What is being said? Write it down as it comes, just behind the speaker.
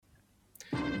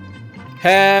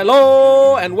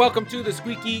Hello and welcome to the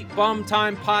Squeaky Bum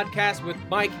Time podcast with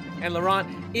Mike and Laurent.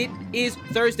 It is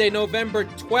Thursday, November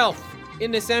 12th. In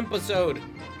this episode,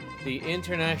 the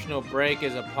international break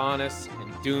is upon us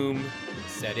and doom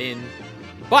set in.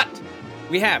 But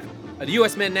we have a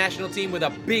U.S. men's national team with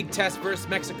a big test versus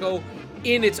Mexico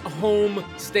in its home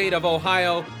state of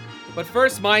Ohio. But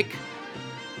first, Mike,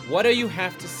 what do you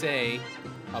have to say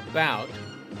about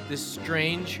this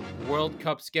strange World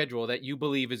Cup schedule that you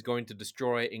believe is going to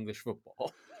destroy English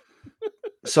football?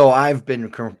 So I've been,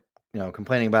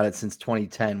 complaining about it since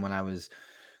 2010 when I was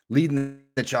leading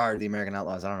the charge of the American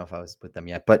Outlaws. I don't know if I was with them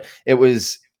yet, but it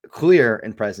was clear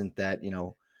and present that,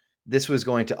 this was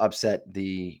going to upset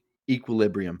the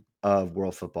equilibrium of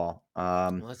world football.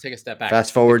 Let's take a step back.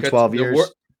 Fast forward 12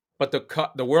 years. But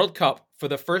the World Cup, for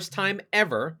the first time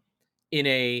ever, in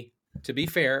a, to be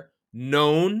fair,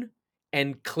 known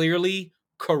and clearly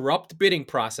corrupt bidding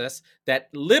process that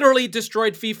literally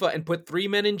destroyed FIFA and put 3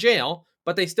 men in jail,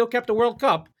 but they still kept a World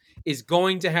Cup, is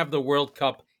going to have the World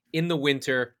Cup in the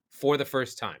winter for the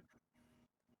first time.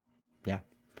 Yeah.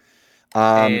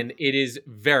 And it is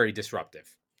very disruptive.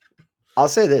 I'll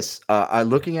say this.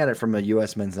 Looking at it from a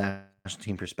U.S. men's national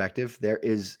team perspective, there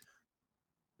is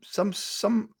some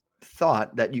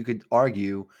thought that you could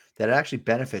argue that it actually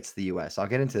benefits the U.S. I'll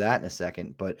get into that in a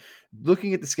second. But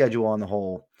looking at the schedule on the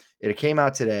whole, it came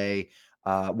out today.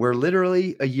 We're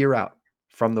literally a year out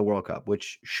from the World Cup,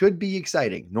 which should be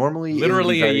exciting. Normally,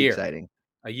 literally it would be a year. Exciting.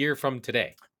 A year from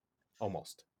today,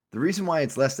 almost. The reason why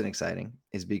it's less than exciting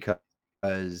is because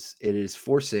it is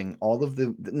forcing all of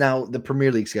the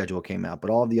Premier League schedule came out,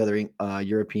 but all of the other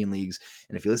European leagues,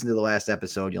 and if you listen to the last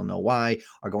episode, you'll know why,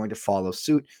 are going to follow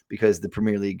suit because the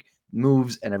Premier League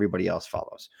moves and everybody else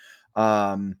follows.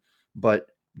 But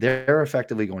they're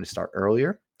effectively going to start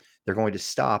earlier. They're going to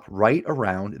stop right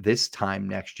around this time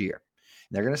next year.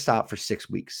 And they're going to stop for 6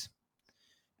 weeks.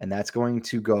 And that's going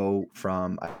to go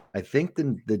from, I think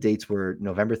the dates were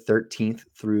November 13th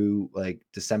through like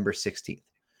December 16th.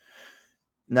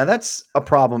 Now, that's a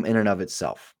problem in and of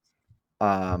itself.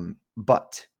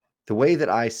 But the way that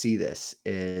I see this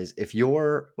is if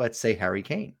you're, let's say, Harry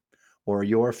Kane, or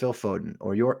you're Phil Foden,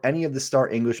 or you're any of the star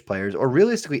English players, or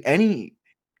realistically any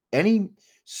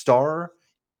star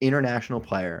international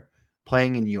player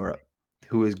playing in Europe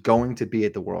who is going to be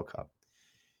at the World Cup,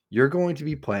 you're going to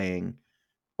be playing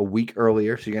a week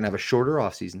earlier, so you're going to have a shorter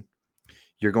offseason.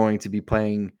 You're going to be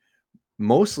playing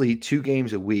mostly 2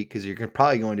 games a week because you're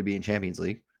probably going to be in Champions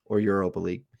League or Europa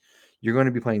League. You're going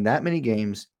to be playing that many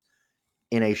games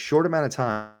in a short amount of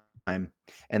time.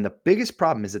 And the biggest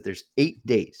problem is that there's 8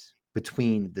 days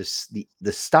between the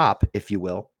stop, if you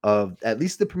will, of at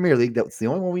least the Premier League. That's the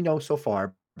only one we know so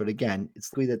far. But again, it's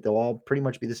clear that they'll all pretty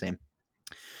much be the same,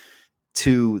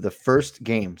 to the first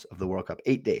games of the World Cup.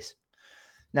 8 days.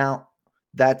 Now,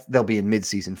 that they'll be in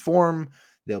mid-season form.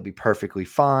 They'll be perfectly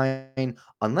fine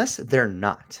unless they're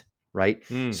not, right?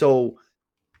 So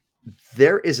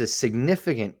there is a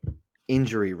significant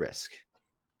injury risk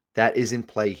that is in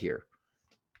play here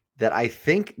that I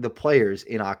think the players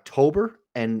in October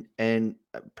and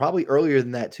probably earlier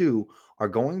than that too are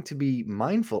going to be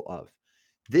mindful of.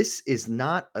 This is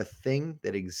not a thing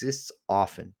that exists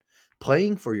often.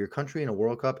 Playing for your country in a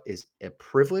World Cup is a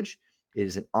privilege. It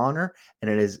is an honor, and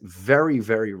it is very,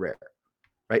 very rare,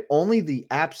 right? Only the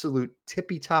absolute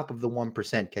tippy top of the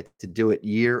 1% get to do it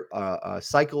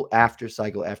cycle after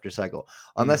cycle after cycle,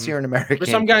 unless you're an American. For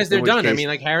some guys, they're done. I mean,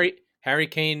 like Harry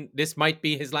Kane, this might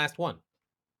be his last one,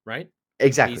 right?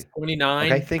 Exactly. He's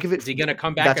 29. Okay, think of it. Is he going to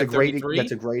come back at 33?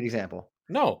 That's a great example.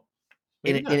 No.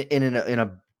 In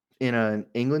an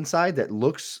England side that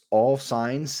looks, all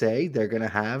signs say they're going to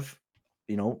have,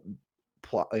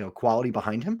 quality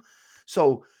behind him.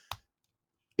 So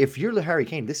if you're the Harry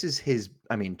Kane, this is his,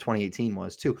 2018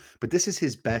 was too, but this is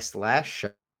his best last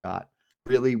shot,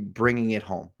 really bringing it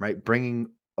home, right? Bringing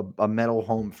a medal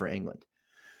home for England.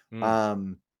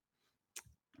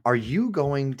 Are you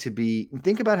going to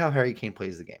think about how Harry Kane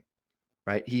plays the game,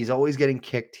 right? He's always getting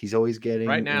kicked. He's always getting,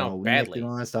 right now, badly, and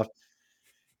all that stuff.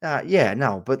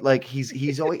 But like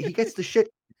he's always, he gets the shit.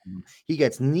 He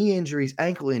gets knee injuries,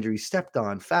 ankle injuries, stepped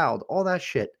on, fouled, all that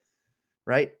shit,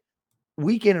 right?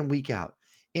 Week in and week out.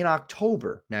 In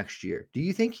October next year, do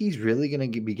you think he's really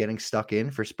going to be getting stuck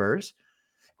in for Spurs?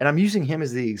 And I'm using him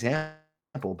as the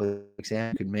example, but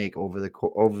example could make over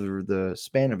the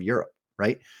span of Europe,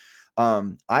 right?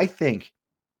 I think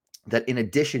that in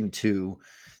addition to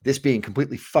this being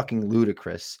completely fucking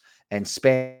ludicrous and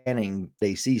spanning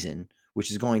a season,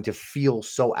 which is going to feel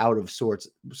so out of sorts,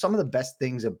 some of the best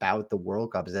things about the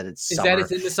World Cup is that it's in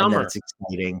the summer, and that it's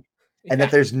exciting, and that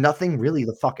there's nothing really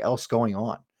the fuck else going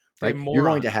on. right? You're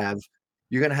going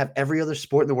to have every other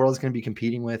sport in the world is going to be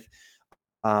competing with.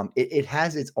 It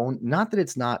has its own. Not that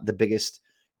it's not the biggest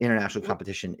international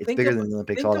competition. It's bigger than the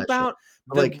Olympics. All that shit.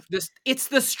 But it's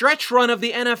the stretch run of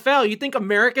the NFL. You think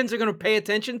Americans are going to pay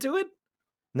attention to it?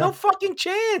 No fucking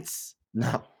chance.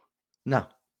 No.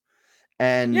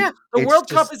 And yeah, the World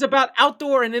Cup is about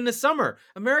outdoor and in the summer.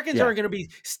 Americans aren't going to be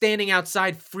standing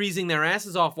outside freezing their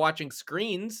asses off watching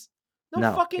screens.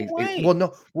 No fucking way.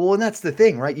 Well, and that's the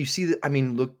thing, right? You see that. I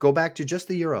mean, look, go back to just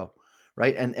the Euro,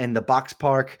 right? And the box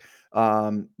park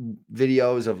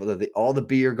videos of all the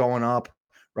beer going up,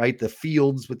 right? The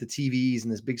fields with the TVs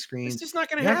and this big screens. It's just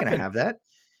not going to happen. You're not going to have that.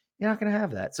 You're not going to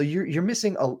have that. So you're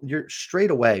missing you're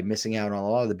straight away missing out on a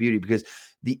lot of the beauty, because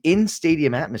the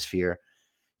in-stadium atmosphere,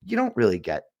 you don't really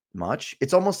get much.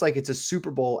 It's almost like it's a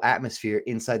Super Bowl atmosphere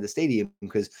inside the stadium,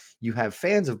 because you have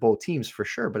fans of both teams for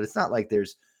sure, but it's not like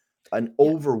there's an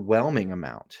overwhelming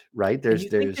amount, right? There's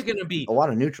going to be a lot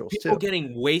of neutrals people too.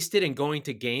 Getting wasted and going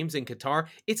to games in Qatar.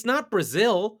 It's not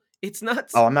Brazil. It's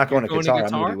not. Oh, I'm not going to Qatar. I'm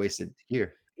going to be wasted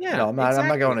here. Yeah, no, I'm not.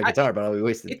 Exactly. I'm not going to Qatar, but I'll be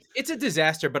wasted. It's a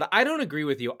disaster. But I don't agree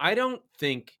with you. I don't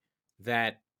think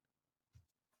that.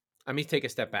 Let me take a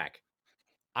step back.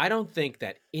 I don't think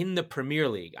that in the Premier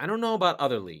League, I don't know about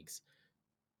other leagues,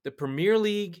 the Premier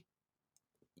League,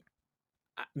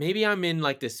 maybe I'm in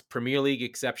like this Premier League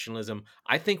exceptionalism.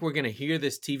 I think we're going to hear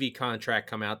this TV contract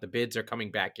come out. The bids are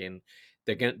coming back in.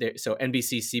 So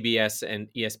NBC, CBS, and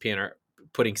ESPN are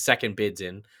putting second bids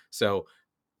in. So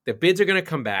the bids are going to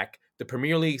come back. The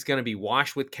Premier League is going to be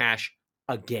washed with cash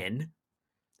again.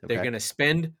 Okay. They're going to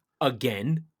spend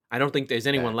again. I don't think there's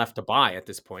anyone left to buy at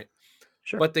this point.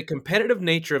 Sure. But the competitive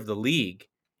nature of the league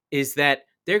is that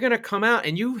they're going to come out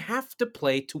and you have to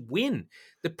play to win.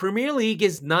 The Premier League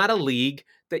is not a league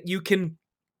that you can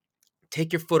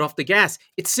take your foot off the gas.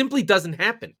 It simply doesn't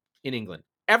happen in England,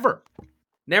 ever.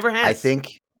 Never has.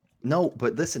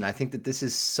 But listen, I think that this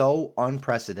is so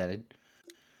unprecedented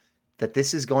that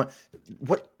this is going.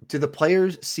 What do the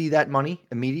players see that money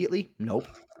immediately? Nope.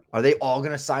 Are they all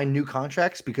going to sign new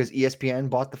contracts because ESPN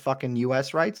bought the fucking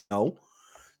US rights? No.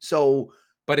 So,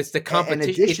 but it's the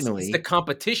competition. Additionally, it's the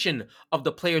competition of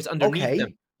the players underneath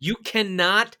them. You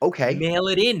cannot mail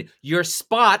it in. Your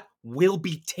spot will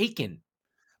be taken.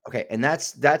 Okay, and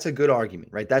that's a good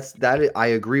argument, right? I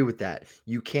agree with that.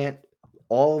 You can't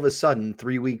all of a sudden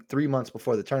 3 months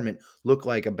before the tournament look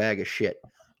like a bag of shit.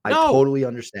 I totally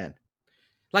understand.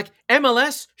 Like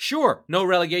MLS, sure, no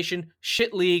relegation,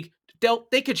 shit league.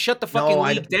 They could shut the fucking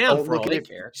league down for all they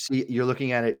care. See, you're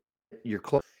looking at it. You're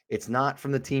close. It's not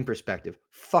from the team perspective.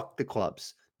 Fuck the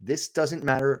clubs. This doesn't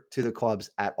matter to the clubs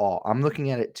at all. I'm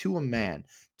looking at it to a man,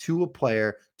 to a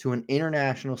player, to an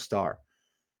international star,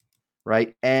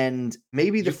 right? And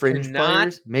maybe the fringe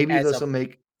players, maybe those will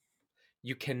make.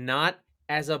 You cannot,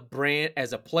 as a brand,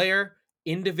 as a player's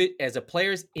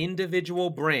individual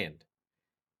brand,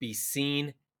 be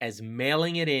seen as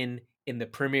mailing it in the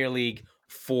Premier League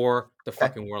for the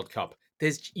fucking World Cup.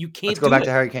 You can't. Let's go back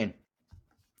to Harry Kane.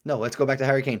 No, let's go back to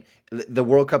Harry Kane. The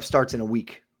World Cup starts in a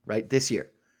week, right? This year.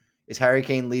 Is Harry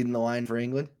Kane leading the line for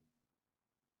England?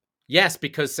 Yes,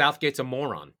 because Southgate's a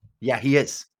moron. Yeah, he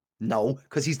is. No,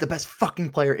 because he's the best fucking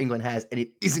player England has, and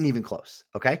it isn't even close.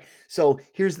 Okay? So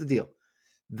here's the deal.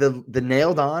 The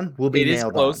nailed on will be nailed on. It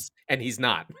is close, and he's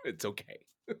not. It's okay.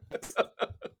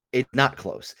 It's not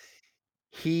close.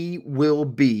 He will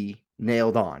be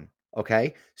nailed on.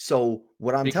 Okay? So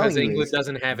what I'm telling you is, because England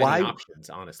doesn't have any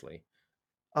options, honestly.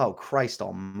 Oh, Christ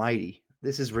almighty.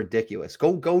 This is ridiculous.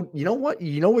 Go. You know what?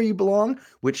 You know where you belong?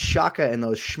 With Shaka and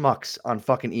those schmucks on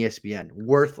fucking ESPN.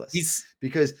 Worthless.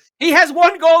 Because he has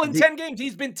 1 goal in 10 games.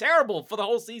 He's been terrible for the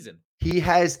whole season. He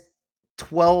has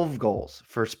 12 goals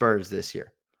for Spurs this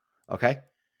year. Okay?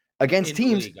 Against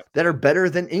teams that are better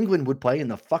than England would play in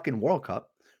the fucking World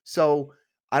Cup. So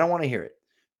I don't want to hear it.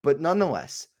 But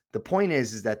nonetheless, the point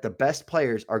is that the best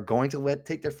players are going to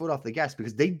take their foot off the gas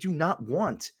because they do not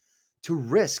want to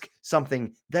risk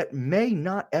something that may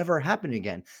not ever happen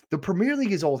again. The Premier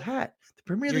League is old hat. The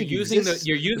Premier League exists.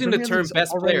 You're using the term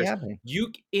best players.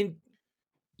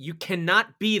 You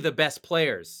cannot be the best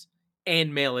players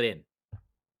and mail it in.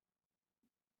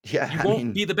 Yeah, you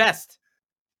won't be the best.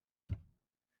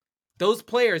 Those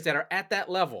players that are at that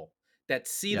level, that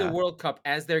see the World Cup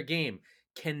as their game,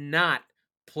 cannot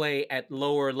play at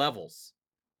lower levels,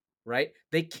 right?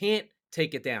 They can't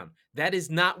take it down. That is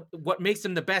not what makes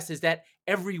them the best, is that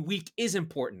every week is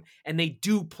important and they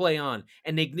do play on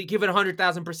and they give it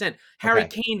 100,000%. Harry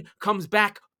Kane comes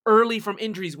back early from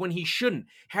injuries when he shouldn't.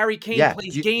 Harry Kane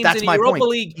plays games in the Europa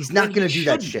League. He's not going to do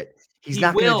that shit. He's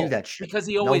not going to do that shit because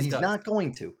he always does. He's not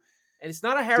going to. And it's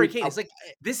not a Harry Dude, Kane. It's like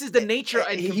this is the nature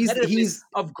and competitiveness he's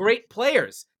of great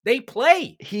players. They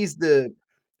play. he's the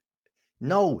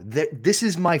No, this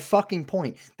is my fucking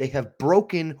point. They have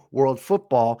broken world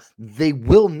football. They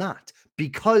will not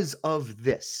because of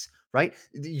this, right?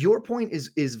 Your point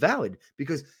is valid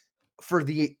because for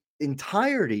the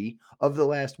entirety of the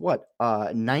last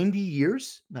 90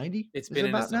 years? 90 It's is been it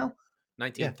in the about now? summer, Yeah.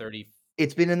 1930.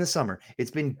 It's been in the summer.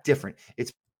 It's been different.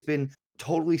 It's been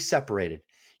totally separated.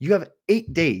 You have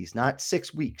 8 days, not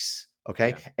 6 weeks. Okay.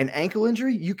 Yeah. An ankle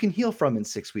injury you can heal from in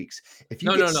 6 weeks. If you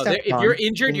No, get no, no. stepped If you're on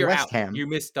injured, in you're West out. Ham, You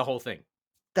missed the whole thing.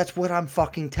 that's what I'm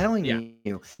fucking telling Yeah.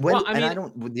 you. Well, I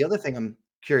mean, The other thing I'm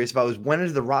curious about is when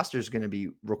is the rosters going to be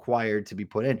required to be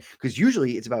put in? Because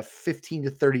usually it's about 15 to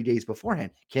 30 days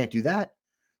beforehand. Can't do that.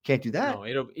 Can't do that.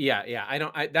 no,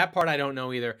 yeah. That part I don't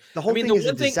know either. The I whole mean, thing is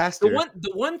a disaster.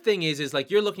 the one thing is like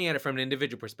you're looking at it from an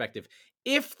individual perspective.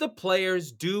 If the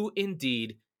players do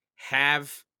indeed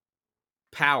have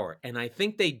power, and I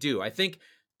think they do, I think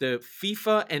the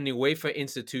FIFA and the UEFA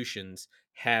institutions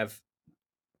have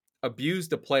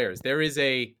abused the players.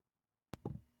 Oh,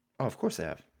 of course they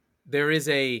have. There is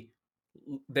a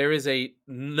there is a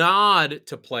nod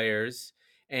to players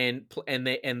and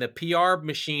the PR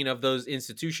machine of those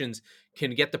institutions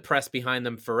can get the press behind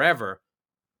them forever.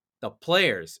 The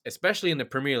players, especially in the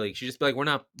Premier League, should just be like,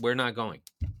 we're not going.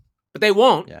 But they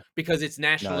won't Yeah. because it's No,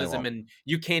 they nationalism won't. and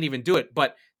you can't even do it.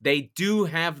 But they do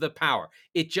have the power.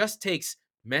 It just takes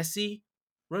Messi,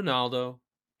 Ronaldo,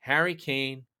 Harry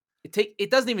Kane.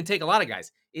 It doesn't even take a lot of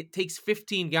guys. It takes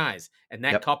 15 guys, and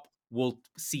that Yep. cup will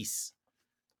cease.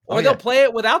 Oh, Or they'll yeah. play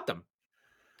it without them.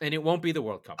 And it won't be the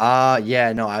World Cup.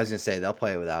 Yeah, no, I was gonna say they'll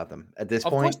play it without them at this Of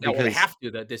course, point they because have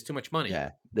to. There's too much money.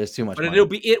 yeah, there's too much But money.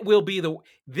 it will be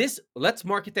this. Let's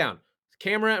mark it down.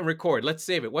 Camera and record. Let's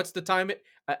save it. What's the time?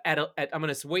 I'm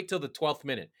gonna wait till the 12th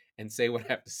minute and say what I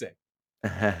have to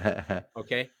say.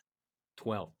 Okay,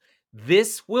 12.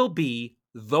 This will be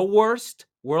the worst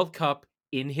World Cup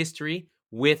in history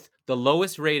with the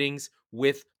lowest ratings,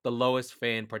 with the lowest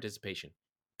fan participation.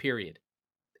 Period.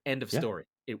 End of Yeah. story.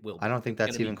 It will be. I don't think It's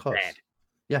that's gonna even be close. bad.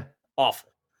 Yeah.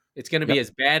 Awful. It's going to be Yep.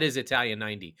 as bad as Italian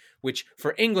 90, which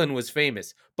for England was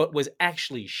famous, but was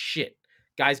actually shit.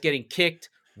 Guys getting kicked,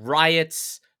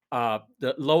 riots,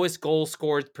 the lowest goal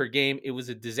scored per game. It was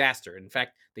a disaster. In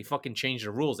fact, they fucking changed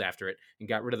the rules after it and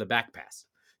got rid of the back pass.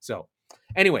 So,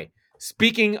 anyway,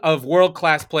 speaking of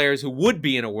world-class players who would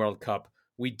be in a World Cup,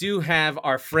 we do have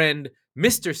our friend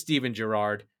Mr. Steven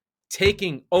Gerrard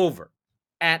taking over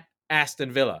at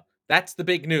Aston Villa. That's the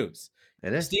big news.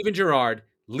 It is. Steven Gerrard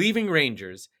leaving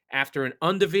Rangers after an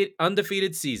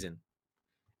undefeated season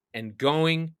and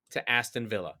going to Aston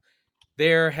Villa.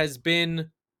 There has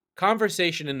been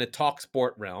conversation in the talk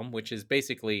sport realm, which is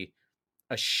basically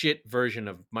a shit version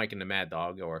of Mike and the Mad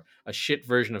Dog or a shit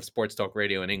version of sports talk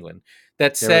radio in England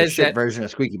that They're a says shit that version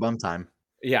of Squeaky Bum Time.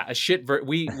 yeah, a shit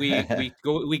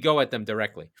we go at them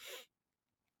directly.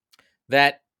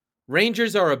 That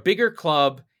Rangers are a bigger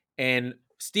club and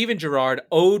Steven Gerrard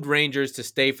owed Rangers to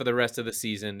stay for the rest of the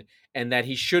season and that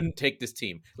he shouldn't take this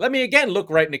team. Let me again look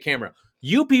right in the camera.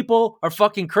 You people are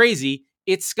fucking crazy.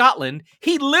 It's Scotland.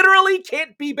 He literally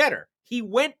can't be better. He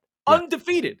went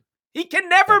undefeated. He can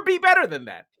never be better than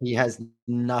that. He has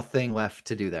nothing left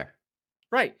to do there.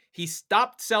 Right. He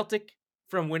stopped Celtic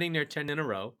from winning their 10 in a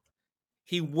row.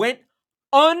 He went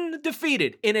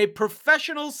undefeated in a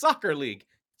professional soccer league.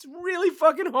 It's really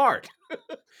fucking hard.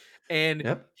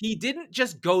 And he didn't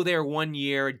just go there 1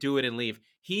 year, do it and leave.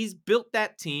 He's built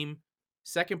that team,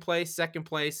 second place,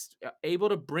 able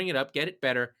to bring it up, get it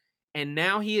better. And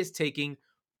now he is taking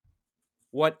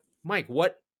Mike,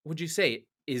 what would you say?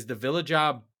 Is the Villa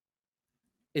job,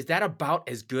 is that about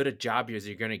as good a job as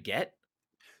you're going to get?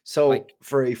 So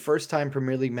for a first-time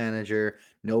Premier League manager,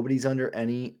 nobody's under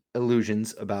any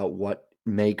illusions about what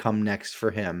may come next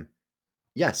for him.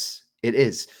 Yes, it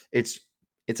is.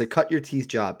 It's a cut your teeth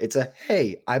job. It's a,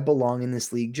 hey, I belong in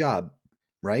this league job,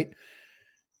 right?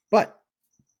 But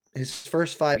his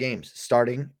first 5 games,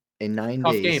 starting in 9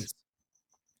 Tough days, games.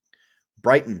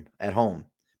 Brighton at home,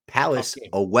 Palace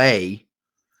away,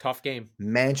 tough game,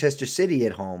 Manchester City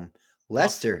at home,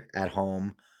 Leicester at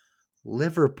home,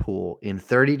 Liverpool in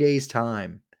 30 days'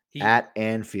 time at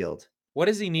Anfield. What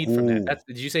does he need from that?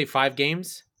 Did you say 5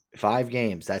 games? 5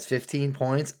 games. That's 15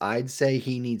 points. I'd say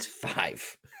he needs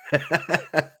 5.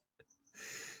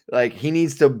 Like he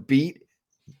needs to beat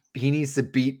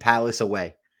Palace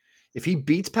away. If he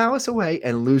beats Palace away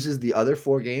and loses the other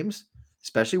 4 games,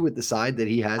 especially with the side that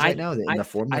he has right now, in the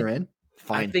form they're in,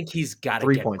 fine. I think he's got to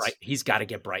 3 get points. He's got to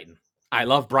get Brighton. I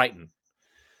love Brighton,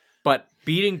 but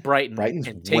beating Brighton's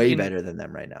way better than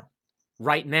them right now.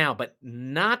 right now, but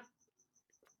not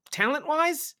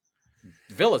talent-wise.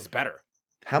 Villa's better.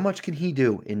 How much can he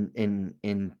do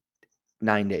in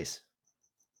 9 days?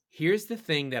 Here's the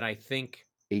thing that I think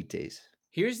 8 days.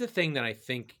 Here's the thing that I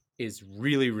think is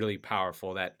really, really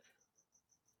powerful that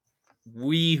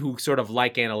we who sort of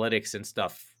like analytics and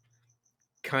stuff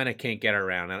kind of can't get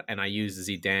around. And I use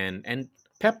Zidane and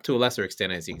Pep to a lesser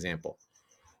extent as the example.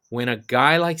 When a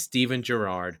guy like Steven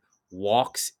Gerrard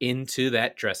walks into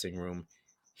that dressing room,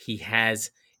 he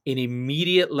has an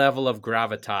immediate level of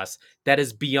gravitas that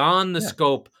is beyond the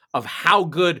scope of how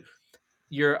good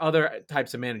your other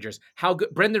types of managers. How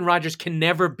good Brendan Rodgers can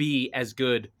never be as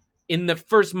good in the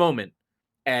first moment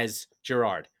as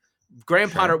Gerrard. Graham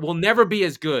Potter will never be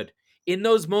as good in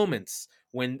those moments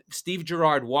when Steve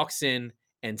Gerrard walks in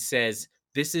and says,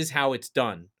 "This is how it's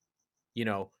done." You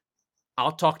know,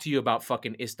 I'll talk to you about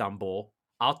fucking Istanbul.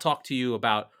 I'll talk to you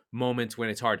about moments when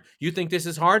it's hard. You think this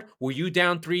is hard? Were you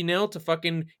down 3-0 to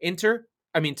fucking Inter?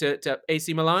 I mean, to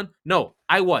AC Milan? No,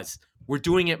 I was. We're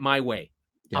doing it my way.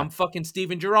 Yeah. I'm fucking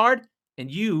Steven Gerrard, and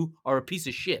you are a piece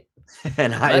of shit.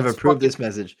 And I have approved this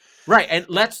message. Right, and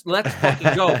let's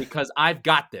fucking go because I've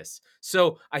got this.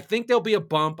 So I think there'll be a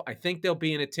bump. I think there'll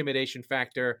be an intimidation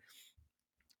factor.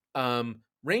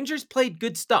 Rangers played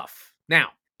good stuff.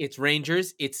 Now, it's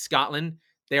Rangers, it's Scotland.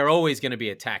 They're always going to be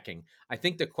attacking. I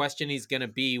think the question he's going to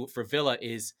be for Villa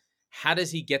is how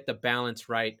does he get the balance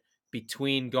right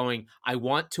between going, I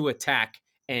want to attack,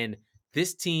 and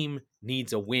this team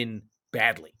needs a win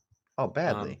badly. Oh,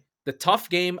 badly. The tough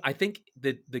game, I think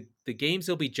the games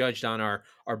he'll be judged on are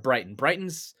Brighton. Brighton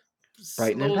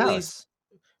and Palace.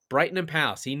 Brighton and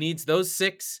Palace. He needs those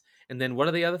 6. And then what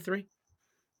are the other 3?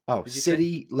 Oh,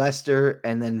 City, Leicester,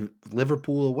 and then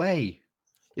Liverpool away.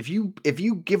 If you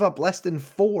give up less than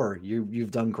 4,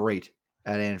 you've done great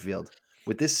at Anfield.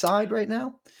 With this side right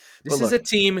now. This is a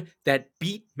team that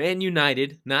beat Man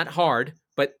United, not hard,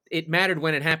 but it mattered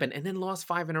when it happened, and then lost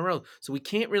 5 in a row. So we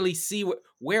can't really see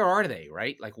where are they,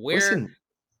 right? Like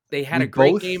they had a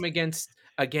great game against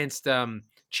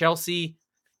Chelsea,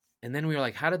 and then we were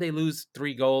like, how did they lose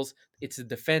 3 goals? It's a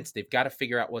defense. They've got to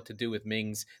figure out what to do with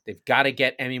Mings. They've got to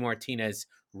get Emi Martinez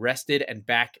rested and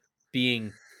back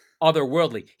being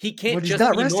otherworldly. He can't just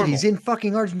be normal. He's in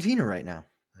fucking Argentina right now.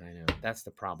 I know. That's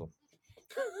the problem.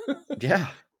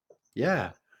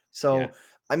 Yeah. So,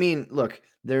 I mean, look,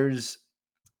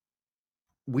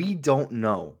 we don't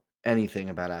know anything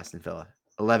about Aston Villa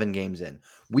 11 games in.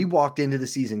 We walked into the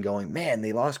season going, man,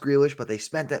 they lost Grealish, but they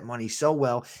spent that money so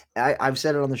well. I've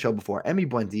said it on the show before. Emi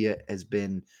Buendia has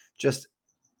been just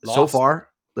so far,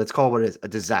 let's call it what it is, a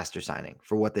disaster signing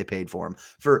for what they paid for him.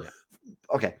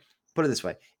 Okay, put it this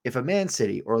way. If a Man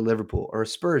City or a Liverpool or a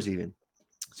Spurs even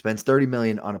spends 30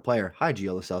 million on a player, hi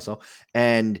Gio Lo Celso,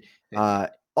 and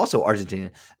also Argentina,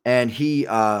 and he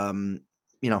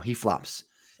flops,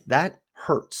 that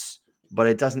hurts, but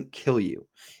it doesn't kill you.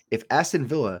 If Aston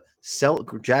Villa sell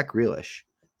Jack Grealish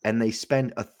and they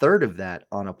spend a third of that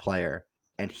on a player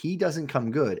and he doesn't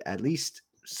come good, at least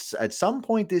at some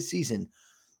point this season,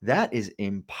 that is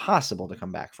impossible to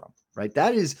come back from, right?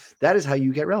 That is how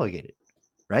you get relegated,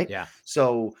 right? Yeah.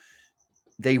 So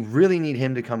they really need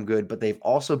him to come good, but they've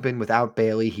also been without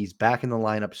Bailey. He's back in the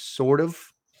lineup, sort of.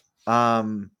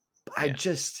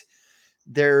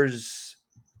 There's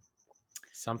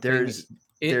something.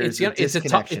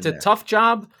 It's a tough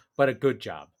job, but a good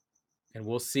job, and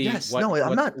we'll see. I'm not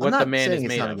saying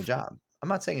it's not a good job. I'm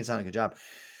not saying it's not a good job.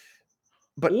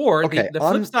 But the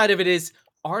flip side of it is,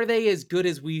 are they as good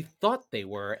as we thought they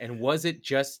were, and was it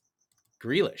just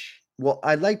Grealish? Well,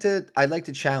 I'd like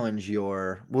to challenge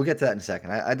your. We'll get to that in a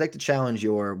second. I'd like to challenge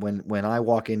your when I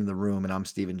walk into the room and I'm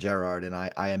Steven Gerrard and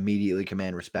I immediately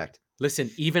command respect. Listen,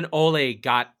 even Ole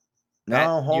got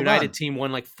that United team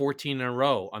won like 14 in a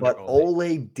row. But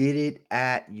Ole did it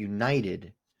at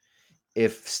United.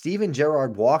 If Steven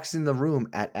Gerrard walks in the room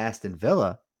at Aston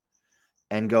Villa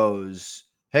and goes,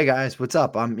 "Hey guys, what's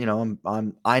up? I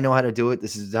know how to do it.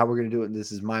 This is how we're gonna do it.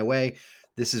 This is my way.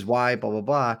 This is why." Blah blah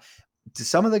blah. Do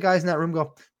some of the guys in that room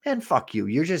go, "Man, fuck you.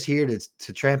 You're just here to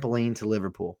trampoline to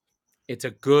Liverpool"? It's a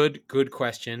good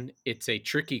question. It's a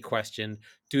tricky question.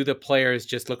 Do the players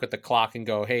just look at the clock and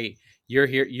go, "Hey, you're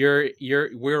here.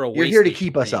 We're a You're here to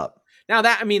keep us up." Now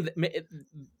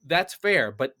that's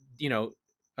fair, but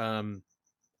I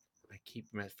keep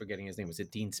forgetting his name. Was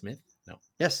it Dean Smith? No.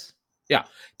 Yes. Yeah.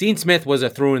 Dean Smith was a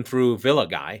through and through Villa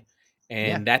guy.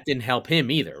 And that didn't help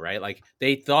him either, right? Like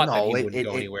they thought that he wouldn't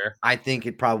go anywhere. I think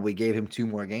it probably gave him 2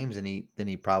 more games than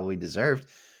he probably deserved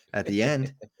at the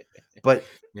end. But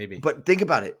maybe. But think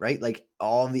about it, right? Like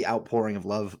all the outpouring of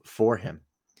love for him.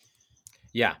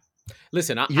 Yeah.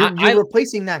 Listen, you're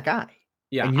replacing that guy.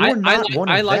 Yeah, and you are not one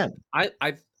of them.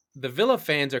 The Villa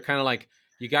fans are kind of like,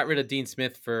 you got rid of Dean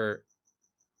Smith for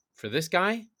this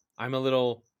guy. I'm a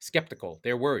little skeptical.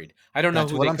 They're worried. I don't know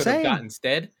That's who what they I'm could have got saying.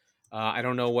 instead. I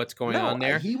don't know what's going No, on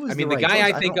there. he was I the mean, the right guy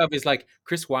choice. I I think don't. of is like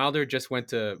Chris Wilder just went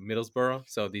to Middlesbrough.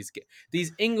 So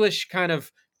these English kind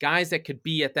of guys that could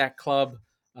be at that club,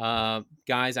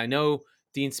 guys. I know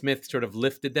Dean Smith sort of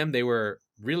lifted them. They were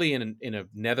really in a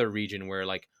nether region where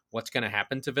like, what's going to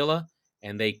happen to Villa,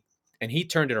 and he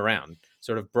turned it around.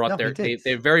 Sort of brought No, he did.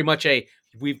 they're very much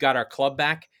we've got our club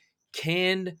back.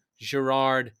 Can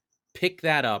Gerrard pick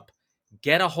that up,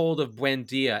 get a hold of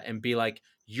Buendia, and be like,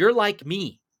 you're like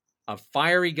me, a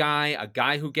fiery guy, a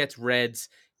guy who gets reds.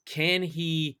 Can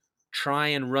he try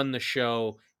and run the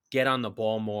show, get on the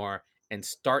ball more, and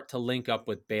start to link up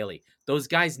with Bailey? Those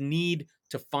guys need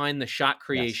to find the shot Yes.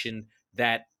 creation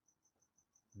that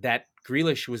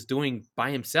Grealish was doing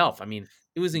by himself. I mean,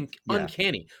 it was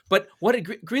uncanny. But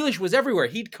Grealish was everywhere.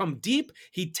 He'd come deep.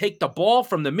 He'd take the ball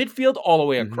from the midfield all the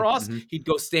way across. He'd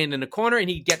go stand in the corner and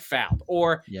he'd get fouled,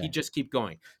 or he'd just keep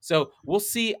going. So we'll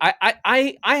see.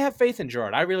 I have faith in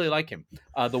Gerrard. I really like him.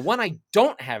 The one I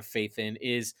don't have faith in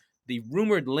is the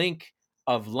rumored link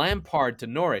of Lampard to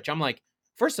Norwich. I'm like,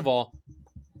 first of all,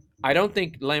 I don't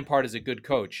think Lampard is a good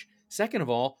coach. Second of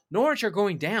all, Norwich are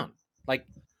going down. Like,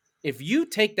 if you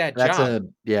take that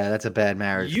job, that's a bad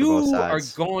marriage for both you are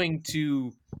sides. going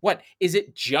to what? Is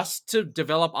it just to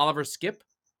develop Oliver Skip?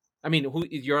 I mean, who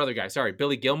your other guy? Sorry,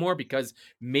 Billy Gilmore, because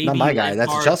maybe Not my guy. Lampard,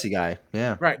 That's a Chelsea guy.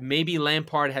 Yeah, right. Maybe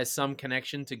Lampard has some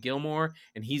connection to Gilmore,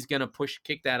 and he's going to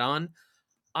kick that on.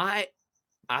 I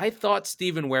thought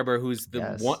Steven Weber, who's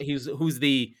the one, who's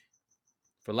the,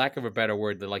 for lack of a better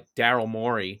word, the like Daryl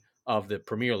Morey of the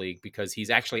Premier League, because he's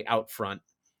actually out front.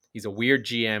 He's a weird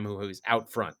GM who's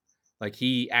out front. Like,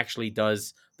 he actually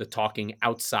does the talking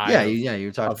outside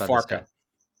you talked of about Farke.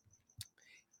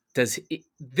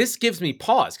 This gives me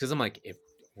pause, because I'm like,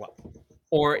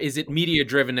 or is it media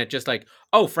driven that just like,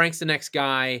 oh, Frank's the next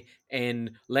guy and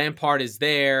Lampard is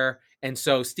there, and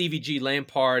so Stevie G,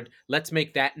 Lampard, let's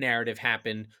make that narrative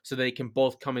happen so they can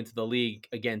both come into the league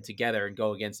again together and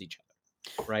go against each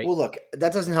other, right? Well, look,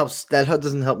 that doesn't help. That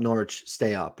doesn't help Norwich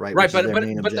stay up, right? Right, but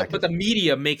the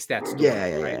media makes that story.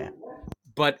 Yeah.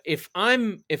 But if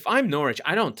I'm Norwich,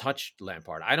 I don't touch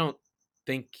Lampard. I don't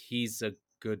think he's a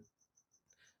good.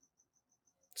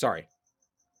 Sorry.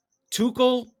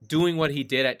 Tuchel doing what he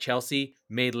did at Chelsea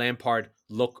made Lampard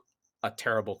look a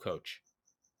terrible coach.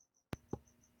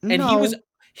 And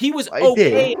he was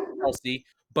okay at Chelsea,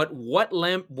 but what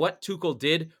Tuchel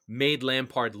did made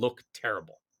Lampard look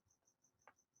terrible.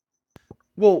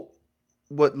 Well,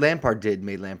 what Lampard did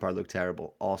made Lampard look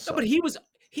terrible also. No, but he was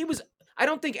I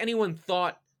don't think anyone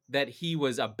thought that he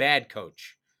was a bad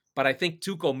coach, but I think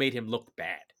Tuchel made him look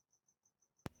bad.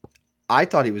 I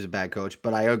thought he was a bad coach,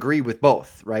 but I agree with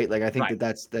both, right? Like, I think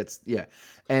that's yeah.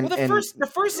 And the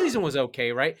first season was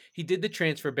okay, right? He did the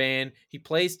transfer ban. He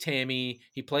plays Tammy.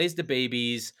 He plays the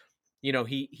babies. You know,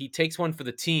 he takes one for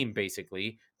the team,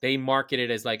 basically. They market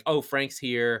it as like, oh, Frank's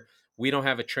here. We don't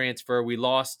have a transfer. We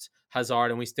lost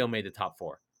Hazard and we still made the top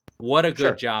four. What a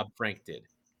good job Frank did.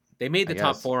 They made the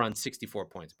top four on 64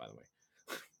 points, by the way.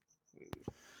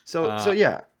 So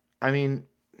yeah, I mean,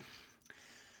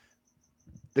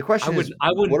 the question is,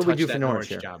 what do we do for Norwich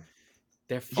here? Job?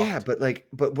 They're fucked. Yeah,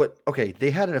 but what? Okay, they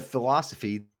had a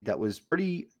philosophy that was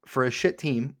pretty for a shit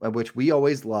team, which we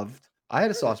always loved. I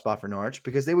had a soft spot for Norwich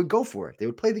because they would go for it. They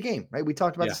would play the game, right? We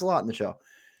talked about this a lot in the show.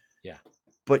 Yeah.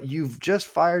 But you've just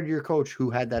fired your coach who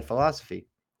had that philosophy.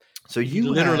 So you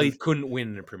literally couldn't win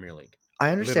in the Premier League. I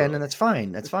understand, and that's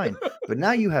fine. That's fine. But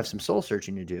now you have some soul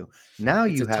searching to do. Now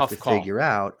you have to figure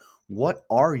out, what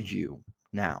are you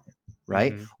now,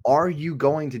 right? Mm-hmm. Are you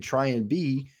going to try and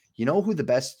be, who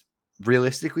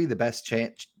realistically the best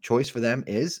choice for them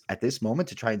is at this moment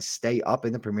to try and stay up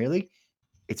in the Premier League?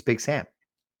 It's Big Sam,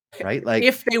 right? Like,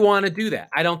 if they want to do that,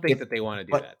 I don't think that they want to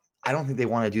do that. I don't think they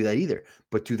want to do that either.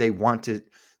 But do they want to,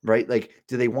 right? Like,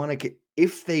 do they want to get?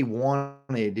 If they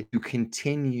wanted to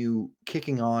continue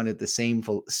kicking on at the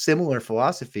similar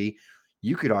philosophy,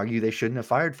 you could argue they shouldn't have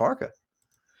fired Farke,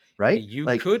 right? You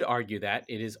could argue that.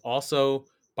 It is also,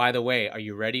 by the way, are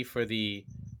you ready for the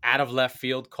out of left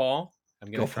field call?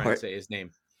 I'm going to try and say his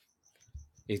name.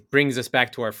 It brings us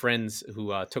back to our friends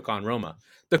who took on Roma.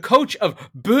 The coach of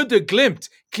Bode Glimt,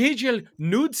 Kjell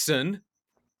Knudsen,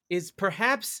 is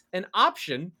perhaps an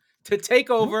option to take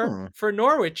over for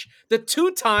Norwich, the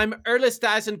two-time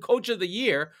Erlestasen Coach of the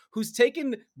Year, who's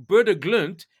taken Bode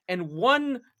Glimt and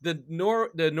won the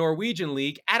Norwegian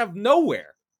League out of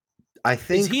nowhere. I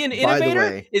think. Is he an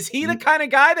innovator? Is he the kind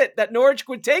of guy that Norwich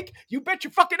would take? You bet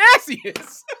your fucking ass he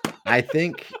is. I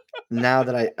think now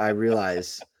that I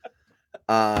realize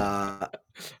uh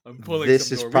I'm pulling this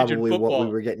some is Norwegian probably what we football.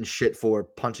 were getting shit for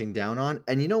punching down on.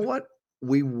 And you know what?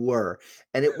 We were.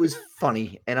 And it was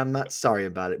funny. And I'm not sorry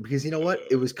about it because you know what?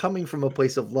 It was coming from a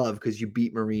place of love because you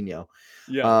beat Mourinho.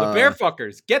 Yeah, the bear Um,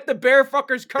 fuckers. Get the bear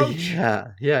fuckers coach.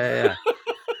 yeah.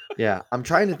 Yeah. I'm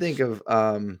trying to think of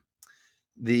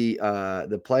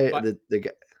the play But the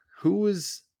guy who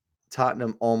was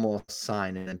Tottenham almost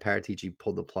signed and then Paratici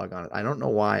pulled the plug on it. I don't know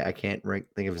why I can't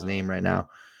think of his name right now.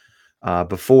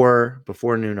 Before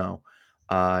Nuno.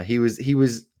 He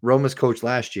was Roma's coach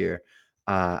last year.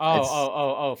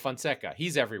 It's Fonseca.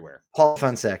 He's everywhere. Paulo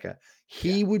Fonseca. Yeah.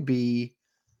 He would be,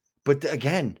 but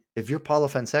again, if you're Paulo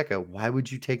Fonseca, why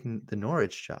would you take the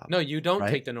Norwich job? No, you don't Right?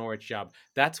 take the Norwich job.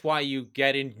 That's why you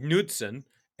get in Knudsen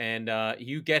and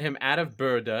you get him out of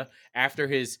Burda after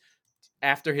his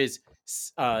his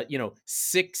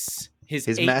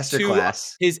His 8-2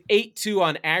 masterclass.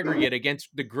 on aggregate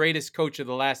against the greatest coach of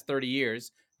the last 30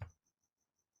 years.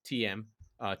 TM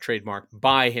trademark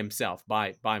by himself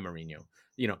by Mourinho.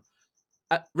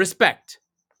 Respect.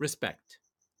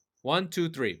 1, 2,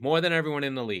 3, more than everyone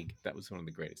in the league. That was one of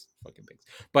the greatest fucking things.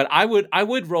 But I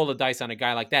would roll the dice on a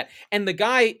guy like that. And the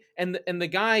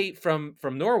guy from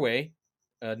Norway,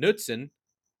 Knudsen,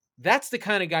 that's the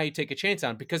kind of guy you take a chance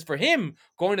on because for him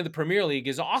going to the Premier League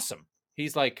is awesome.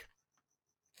 He's like,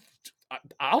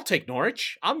 I'll take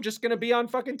Norwich. I'm just gonna be on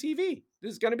fucking TV.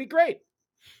 This is gonna be great.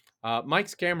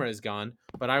 Mike's camera is gone,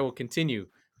 but I will continue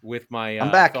with my I'm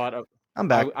back. thought of. I'm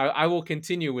back. I will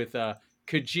continue with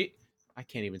Kajit. I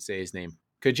can't even say his name.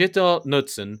 Kajito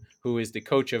Knudsen, who is the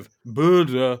coach of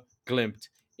Bode Glimt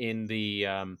in the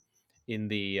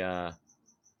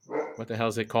what the hell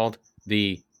is it called?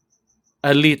 The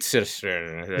Elite. It's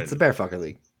the Bearfucker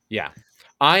League. Yeah.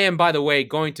 I am, by the way,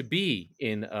 going to be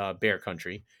in Bear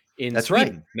Country in That's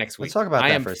Sweden right. next week. Let's talk about I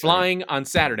that am for a second. flying on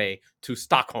Saturday to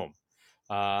Stockholm.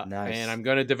 Nice. And I'm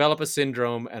going to develop a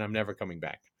syndrome and I'm never coming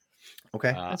back.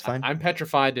 Okay, that's fine. I'm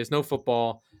petrified. There's no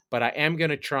football, but I am going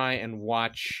to try and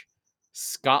watch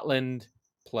Scotland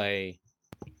play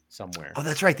somewhere. Oh,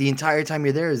 that's right. The entire time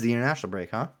you're there is the international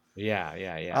break, huh?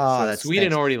 Yeah. Oh, So that Sweden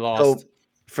stinks. already lost. So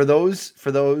for those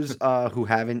who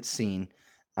haven't seen,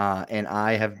 and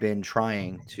I have been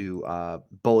trying to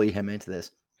bully him into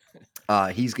this,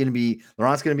 Laurent's going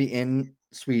to be in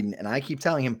Sweden, and I keep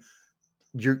telling him,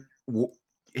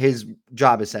 his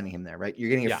job is sending him there, right? You're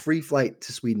getting a free flight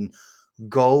to Sweden.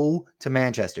 Go to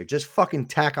Manchester. Just fucking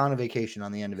tack on a vacation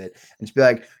on the end of it, and just be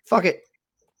like, fuck it.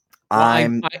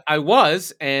 Well, I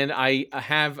was, and I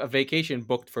have a vacation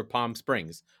booked for Palm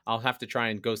Springs. I'll have to try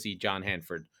and go see John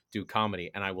Hanford do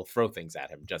comedy, and I will throw things at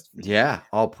him just for yeah.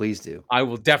 Oh, please do. I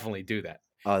will definitely do that.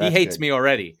 Oh, he hates me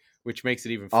already, which makes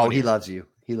it even funnier. Oh, he loves you.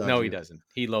 He doesn't.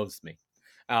 He loathes me.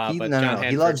 But no, John Hanford,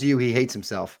 he loves you. He hates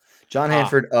himself. John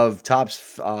Hanford of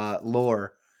Topps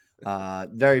lore.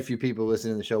 Very few people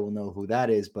listening to the show will know who that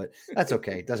is, but that's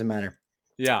okay. It doesn't matter.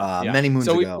 Yeah. Many moons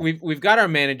ago. We've got our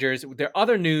managers. Their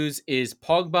other news is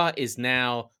Pogba is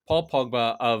now Paul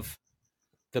Pogba of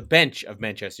the bench of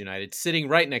Manchester United, sitting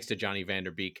right next to Johnny Van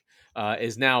Der Beek,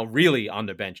 is now really on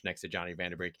the bench next to Johnny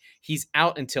Van Der Beek. He's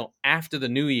out until after the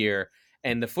new year,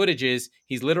 and the footage is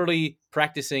he's literally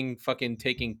practicing fucking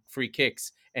taking free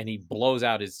kicks, and he blows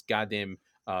out his goddamn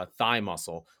thigh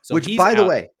muscle. So which, by the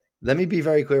way, let me be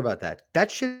very clear about that.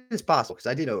 That shit is possible because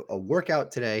I did a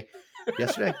workout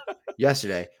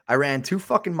yesterday. I ran 2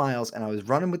 fucking miles and I was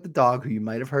running with the dog who you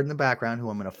might have heard in the background, who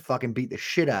I'm going to fucking beat the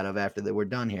shit out of after that we're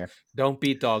done here. Don't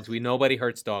beat dogs. Nobody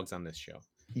hurts dogs on this show.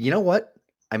 You know what?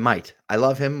 I might. I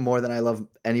love him more than I love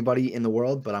anybody in the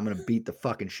world, but I'm going to beat the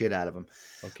fucking shit out of him.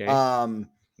 Okay.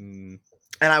 And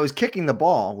I was kicking the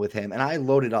ball with him and I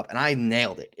loaded up and I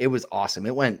nailed it. It was awesome.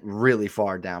 It went really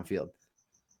far downfield.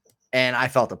 And I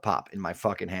felt a pop in my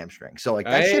fucking hamstring. So like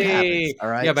that shit happens. All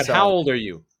right. Yeah, but how old are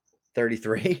you?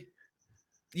 33.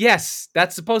 Yes,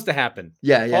 that's supposed to happen.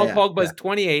 Paul Pogba's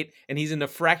 28, and he's in the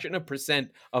fraction of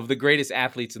percent of the greatest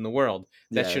athletes in the world.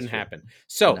 That shouldn't happen.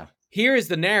 So here is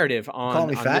the narrative on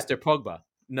Mr. Pogba.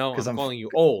 No, I'm calling you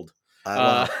old.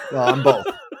 Well, I'm both.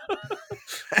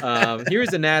 Here's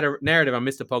the narrative on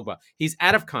Mr. Pogba. He's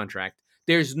out of contract.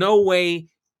 There's no way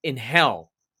in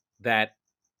hell that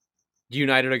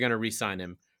United are going to re-sign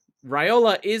him.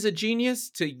 Raiola is a genius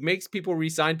to makes people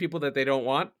re-sign people that they don't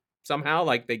want somehow.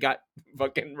 Like they got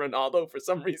fucking Ronaldo for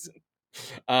some reason.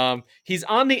 He's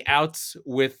on the outs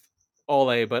with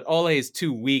Ole, but Ole is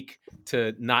too weak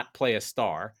to not play a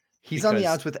star. He's on the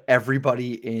outs with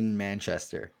everybody in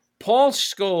Manchester. Paul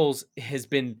Scholes has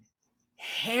been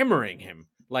hammering him.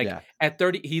 At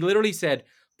 30, he literally said,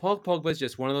 Paul Pogba is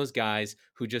just one of those guys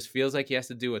who just feels like he has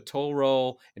to do a toll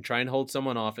roll and try and hold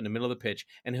someone off in the middle of the pitch.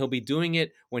 And he'll be doing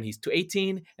it when he's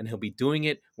 18, and he'll be doing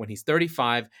it when he's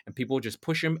 35, and people will just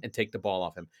push him and take the ball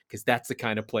off him because that's the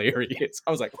kind of player he is. I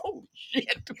was like, holy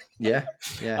shit. Yeah.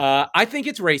 Yeah. I think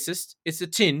it's racist. It's a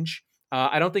tinge.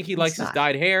 I don't think he likes his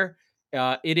dyed hair.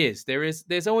 It is.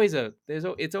 There's always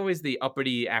it's always the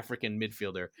uppity African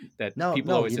midfielder that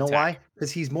people always you know attack. why?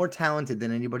 Because he's more talented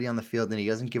than anybody on the field, and he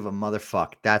doesn't give a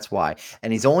motherfuck. That's why.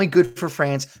 And he's only good for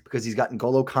France because he's got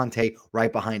N'Golo Kante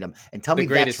right behind him. And tell me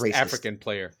that's racist. African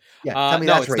player. Yeah, tell me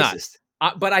that's it's racist.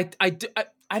 Not. But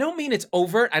I don't mean it's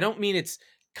overt. I don't mean it's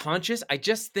conscious. I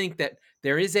just think that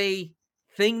there is a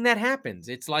thing that happens.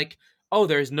 It's like, oh,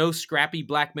 there's no scrappy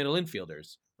black middle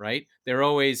infielders. Right? They're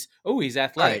always, he's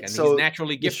athletic and he's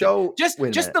naturally gifted. Just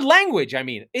the language. I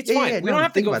mean, it's fine. We don't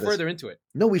have to go further into it.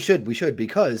 No, we should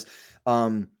because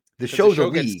the show The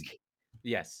League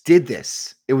did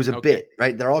this. It was a bit,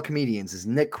 right? They're all comedians. It's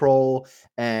Nick Kroll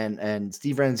and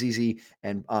Steve Ranzizi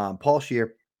and Paul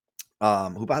Scheer,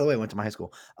 who, by the way, went to my high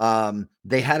school.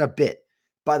 They had a bit.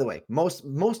 By the way, most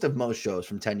shows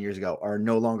from 10 years ago are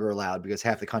no longer allowed because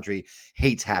half the country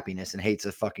hates happiness and hates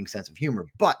a fucking sense of humor.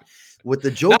 But what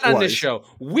the joke Not on this show.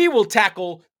 We will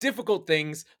tackle difficult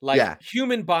things like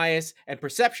human bias and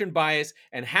perception bias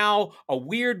and how a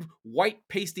weird white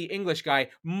pasty English guy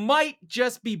might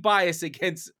just be biased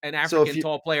against an African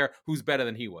tall player who's better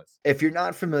than he was. If you're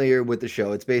not familiar with the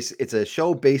show, it's a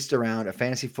show based around a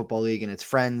fantasy football league and it's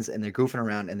friends and they're goofing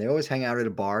around and they always hang out at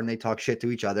a bar and they talk shit to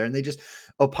each other and they just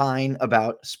opine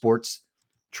about sports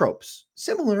tropes,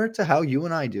 similar to how you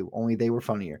and I do, only they were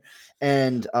funnier.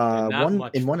 And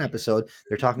one episode,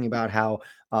 they're talking about how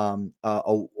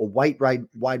a white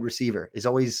wide receiver is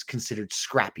always considered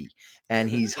scrappy and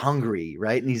he's hungry,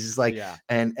 right? And he's just like,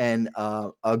 and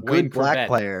a good black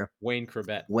player, Wayne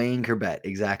Corbett,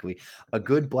 exactly. A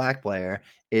good black player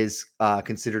is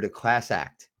considered a class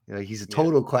act. He's a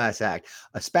total class act.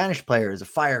 A Spanish player is a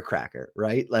firecracker,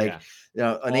 right? Like,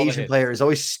 an Asian player is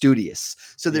always studious.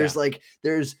 So there's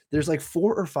there's like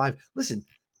 4 or 5. Listen,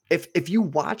 if you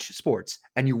watch sports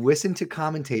and you listen to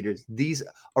commentators,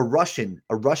 a Russian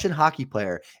hockey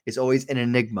player is always an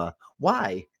enigma.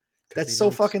 Why? That's so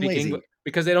fucking lazy.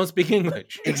 Because they don't speak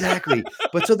English. Exactly.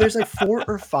 But so there's like 4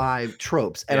 or 5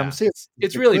 tropes, and I'm serious.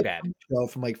 It's really bad.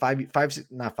 From like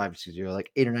 6 years,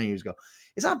 like 8 or 9 years ago.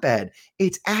 It's not bad.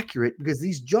 It's accurate because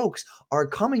these jokes are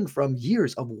coming from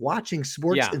years of watching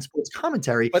sports and sports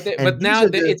commentary. But now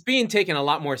it's being taken a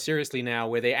lot more seriously now,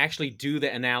 where they actually do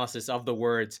the analysis of the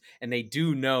words, and they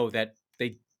do know that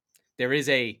there is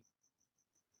a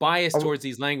bias towards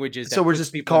these languages. So we're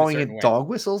just calling it dog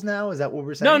whistles now? Is that what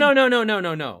we're saying?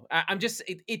 No. I'm just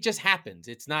it just happens.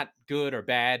 It's not good or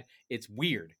bad. It's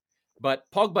weird. But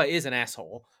Pogba is an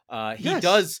asshole. He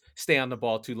does stay on the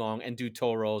ball too long and do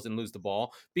toe rolls and lose the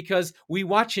ball because we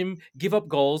watch him give up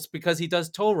goals because he does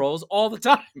toe rolls all the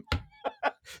time.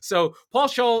 So Paul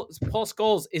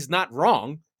Scholes is not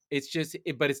wrong. It's just,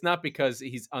 but it's not because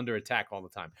he's under attack all the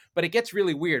time. But it gets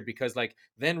really weird because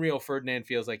then Rio Ferdinand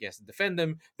feels like he has to defend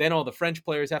him. Then all the French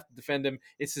players have to defend him.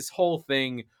 It's this whole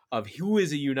thing of who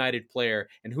is a United player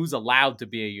and who's allowed to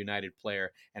be a United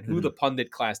player and who the pundit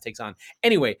class takes on.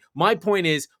 Anyway, my point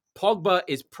is Pogba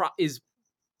is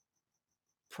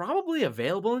probably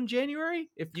available in January.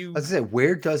 I was gonna say,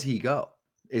 where does he go?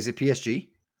 Is it PSG?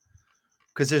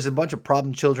 Because there's a bunch of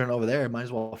problem children over there. Might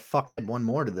as well fuck one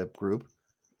more to the group.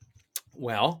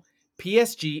 Well,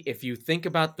 PSG, if you think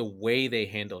about the way they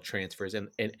handle transfers, and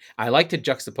I like to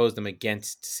juxtapose them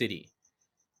against City,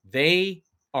 they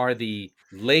are the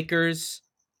Lakers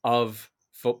of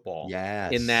football.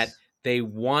 Yes. In that they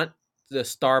want the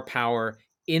star power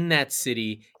in that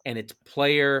city, and it's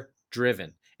player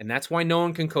driven. And that's why no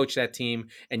one can coach that team.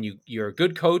 And you're a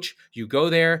good coach. You go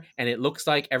there and it looks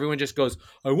like everyone just goes,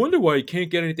 I wonder why you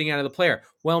can't get anything out of the player.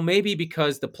 Well, maybe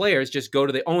because the players just go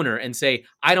to the owner and say,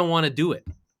 I don't want to do it.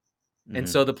 Mm-hmm. And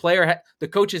so the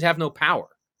coaches have no power,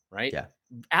 right? Yeah.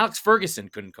 Alex Ferguson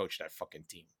couldn't coach that fucking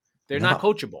team. They're not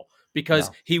coachable because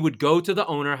he would go to the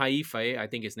owner, Haifa, I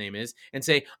think his name is, and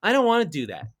say, I don't want to do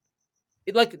that.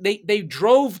 They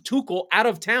drove Tuchel out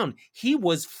of town. He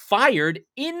was fired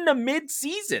in the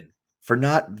mid-season for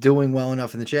not doing well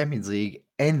enough in the Champions League,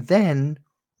 and then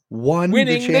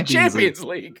winning the Champions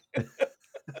League.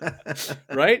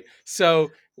 Right? So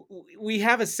we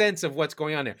have a sense of what's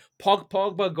going on there.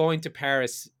 Pogba going to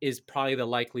Paris is probably the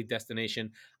likely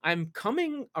destination. I'm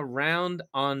coming around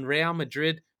on Real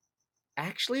Madrid.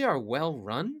 Actually, are well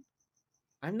run.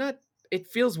 It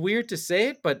feels weird to say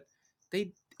it, but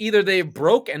they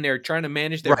broke and they're trying to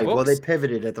manage their books. Well, they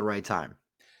pivoted at the right time.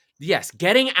 yes,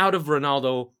 getting out of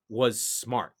Ronaldo was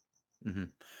smart. Mhm.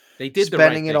 They did the right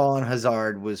Spending it thing. all on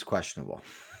Hazard was questionable.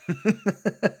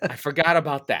 I forgot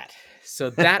about that. So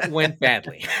that went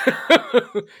badly.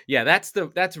 Yeah,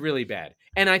 that's really bad.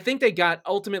 And I think they got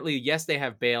ultimately, yes, they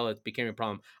have Bale. It became a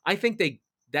problem. I think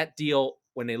that deal,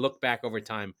 when they look back over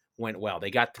time, went well. They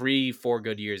got 3-4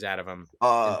 good years out of him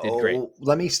and did great.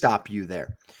 Let me stop you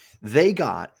there. They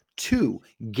got 2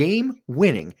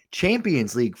 game-winning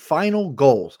Champions League final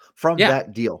goals from Yeah,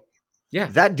 that deal. yeah,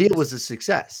 That deal was a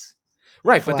success.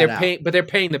 right. But Flat out. they're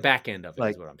paying the back end of it, is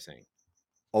Like, what I'm saying.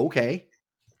 okay.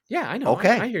 Yeah, I know. I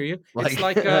Okay. hear you. It's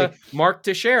Like, like like, Mark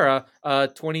Teixeira,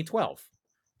 2012.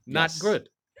 Not yes. good.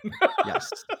 Yes.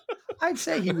 I'd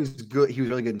say he was good. He was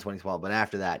really good in 2012, but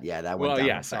after that, yeah, that went Well, yeah.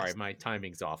 downhill Sorry, fast. my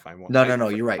timing's off. No,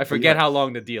 you're right. I But you're forget right. how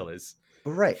long the deal is.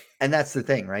 Right. And that's the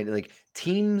thing, right? Like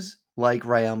teams like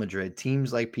Real Madrid,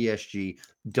 teams like PSG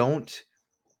don't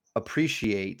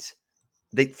appreciate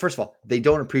they first of all, they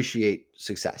don't appreciate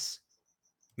success.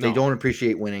 They No, don't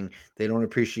appreciate winning. They don't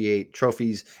appreciate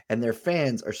trophies, and their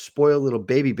fans are spoiled little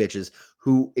baby bitches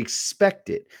who expect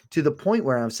it to the point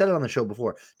where I've said it on the show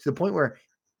before, to the point where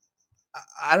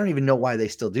I don't even know why they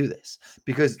still do this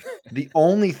because the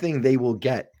only thing they will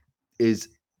get is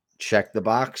check the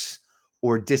box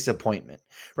or disappointment,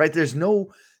 right? There's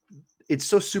no, it's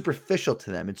so superficial to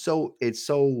them. It's so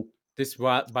this.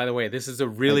 By the way, this is a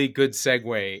like, really good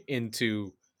segue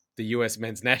into the U.S.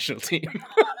 men's national team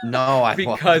no, I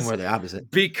think because we're the opposite.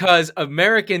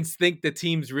 Americans think the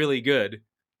team's really good,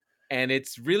 and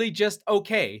it's really just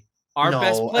okay. Our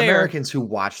best No, player. Americans who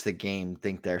watch the game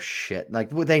think they're shit. Like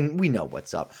we know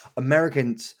what's up.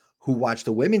 Americans who watch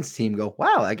the women's team go,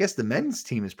 "Wow, I guess the men's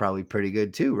team is probably pretty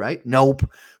good too, right?" Nope.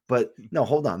 But no,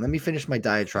 hold on. Let me finish my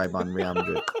diatribe on Real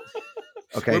Madrid.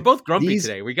 We're Okay, both grumpy these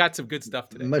today. We got some good stuff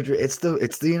today. Madrid. It's the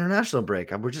international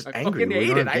break. We're just I angry. fucking We hate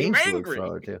don't it. have I'm games to look angry.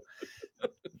 forward to.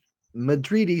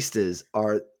 Madridistas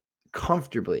are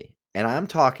comfortably, and I'm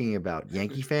talking about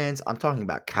Yankee fans, I'm talking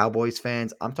about Cowboys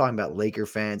fans, I'm talking about Laker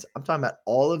fans, I'm talking about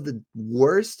all of the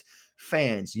worst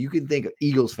fans you can think of,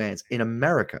 Eagles fans in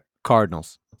America.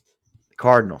 Cardinals.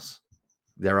 Cardinals,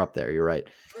 they're up there. You're right.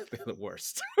 They're the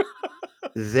worst.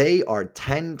 They are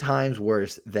 10 times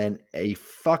worse than a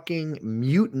fucking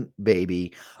mutant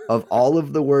baby of all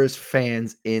of the worst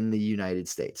fans in the United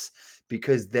States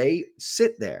because they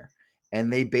sit there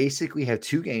and they basically have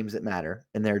 2 games that matter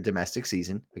in their domestic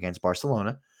season against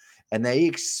Barcelona and they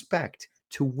expect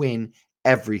to win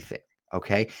everything.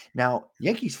 Okay. Now,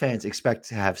 Yankees fans expect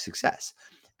to have success,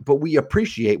 but we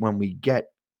appreciate when we get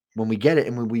it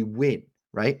and when we win,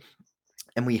 right?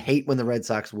 And we hate when the Red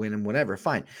Sox win and whatever,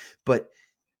 fine. But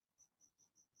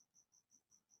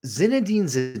Zinedine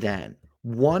Zidane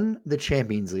won the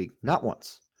Champions League not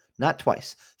once, not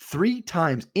twice, 3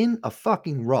 times in a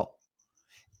fucking row.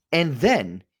 And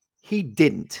then he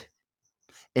didn't.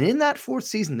 And in that 4th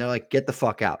season, they're like, get the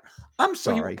fuck out. I'm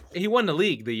sorry. Well, he won the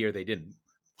league the year they didn't.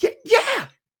 Yeah.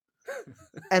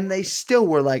 And they still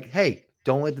were like, hey,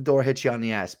 don't let the door hit you on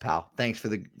the ass, pal. Thanks for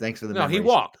the No, memories. he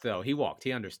walked though. He walked.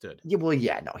 He understood. Yeah, well,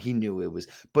 yeah, no, he knew it was,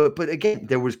 but again,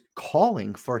 there was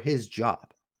calling for his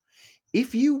job.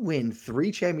 If you win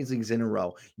 3 Champions Leagues in a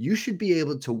row, you should be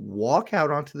able to walk out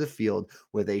onto the field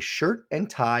with a shirt and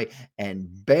tie and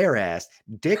bare ass,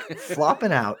 dick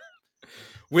flopping out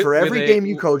for every game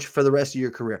you coach for the rest of your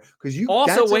career. Because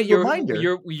also that's a wait, reminder.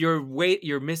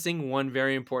 you're missing one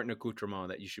very important accoutrement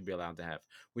that you should be allowed to have,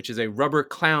 which is a rubber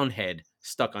clown head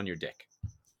stuck on your dick.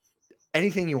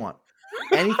 Anything you want.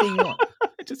 Anything you want.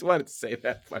 I just wanted to say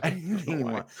that. Anything you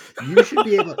want. You should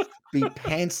be able to be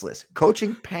pantsless,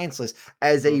 coaching pantsless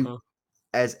as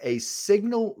a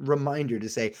signal reminder to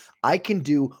say, I can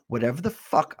do whatever the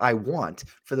fuck I want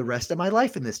for the rest of my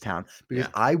life in this town because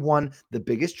I won the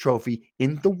biggest trophy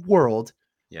in the world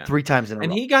 3 times in a row.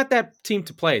 And he got that team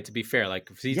to play, to be fair. Like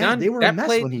they were a mess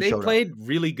when he showed up. They played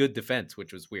really good defense,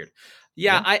 which was weird.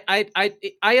 Yeah,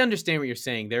 I understand what you're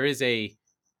saying. There is a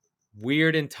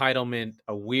weird entitlement,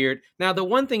 now the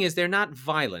one thing is they're not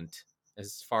violent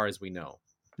as far as we know.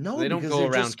 No, they don't because go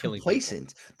they're around just killing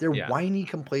complacent. people. They're whiny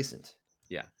complacent.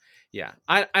 Yeah.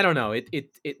 I don't know.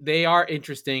 They are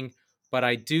interesting, but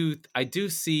I do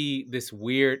see this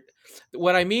weird.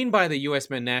 What I mean by the U.S.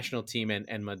 men's national team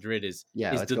and Madrid is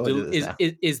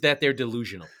that they're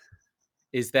delusional.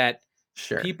 Is that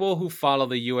people who follow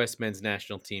the U.S. men's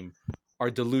national team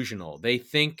are delusional. They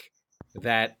think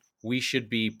that we should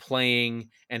be playing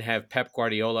and have Pep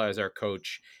Guardiola as our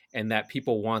coach, and that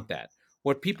people want that.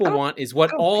 What people want is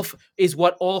what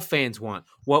all fans want.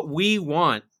 What we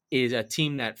want is a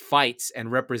team that fights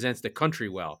and represents the country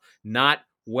well, not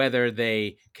whether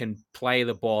they can play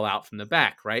the ball out from the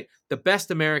back, right? The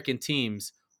best American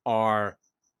teams are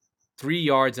 3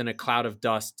 yards in a cloud of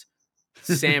dust,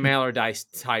 Sam Allardyce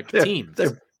type teams.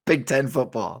 They're Big Ten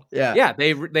football. Yeah. Yeah,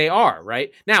 they are,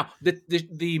 right? Now,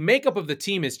 the makeup of the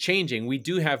team is changing. We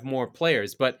do have more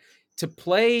players, but to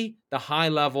play the high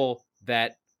level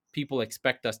that people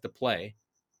expect us to play,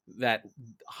 that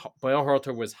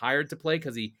Berhalter was hired to play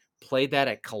because he played that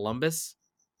at Columbus.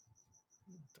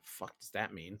 What the fuck does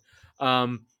that mean?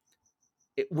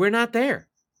 We're not there,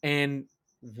 and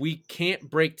we can't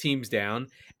break teams down.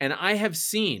 And I have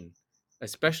seen,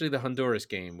 especially the Honduras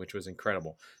game, which was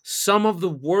incredible, some of the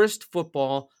worst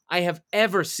football I have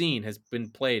ever seen has been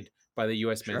played by the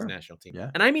U.S. men's national team. Yeah.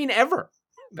 And I mean ever.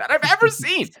 That I've ever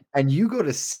seen. And you go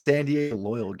to San Diego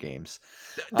Loyal games.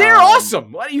 They're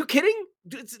awesome. What, are you kidding?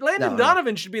 Landon No.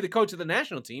 Donovan should be the coach of the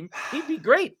national team. He'd be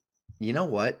great. You know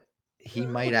what? He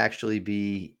might actually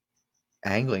be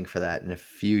angling for that in a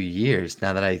few years.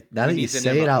 Now that you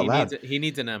say it out loud, he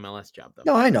needs an MLS job though.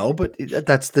 No, I know, but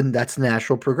that's the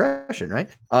natural progression, right?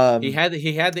 He had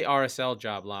the RSL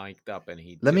job lined up, and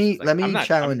let me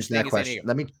challenge that question.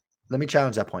 Let me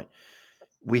challenge that point.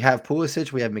 We have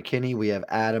Pulisic, we have McKinney, we have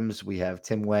Adams, we have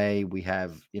Tim Way, we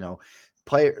have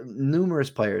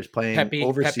numerous players playing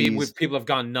overseas. Pepe, people have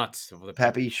gone nuts over the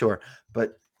Pepe, sure,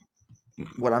 but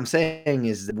what I'm saying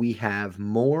is that we have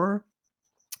more.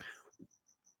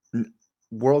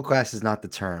 World class is not the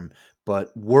term,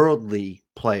 but worldly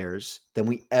players than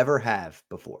we ever have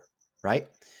before, right?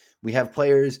 We have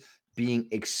players being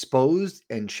exposed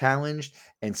and challenged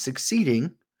and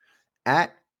succeeding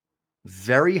at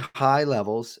very high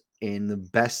levels in the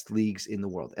best leagues in the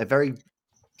world, at very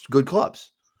good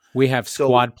clubs. We have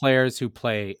squad players who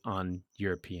play on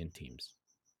European teams.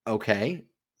 Okay.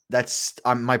 That's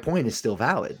my point is still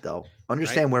valid, though.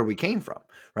 Understand where we came from,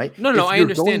 right? No, I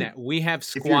understand that. We have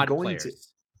squad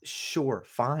players. Sure,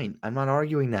 fine. I'm not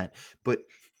arguing that. But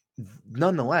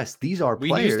nonetheless, these are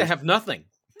players. We used to have nothing.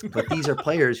 But these are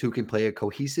players who can play a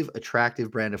cohesive,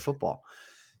 attractive brand of football.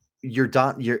 Your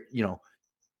Donovans,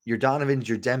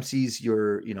 your Dempseys,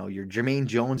 your Jermaine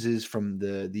Joneses from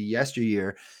the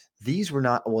yesteryear. These were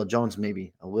not, well, Jones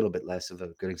maybe a little bit less of a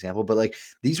good example, but like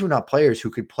these were not players who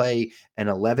could play an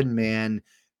 11-man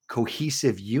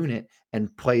cohesive unit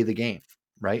and play the game,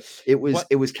 right? It was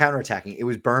counterattacking. It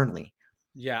was Burnley.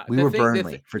 Yeah. We were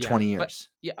Burnley for 20 years.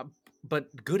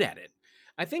 But good at it.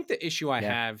 I think the issue I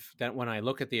have that when I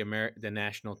look at the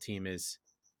national team is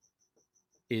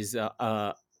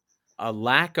a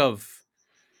lack of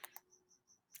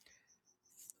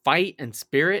fight and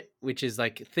spirit, which is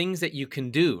like things that you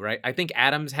can do, right? I think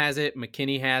Adams has it.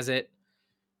 McKinney has it.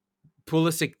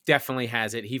 Pulisic definitely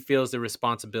has it. He feels the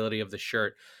responsibility of the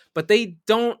shirt, but they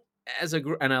don't as a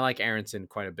group. And I like Aronson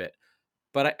quite a bit,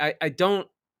 but I don't.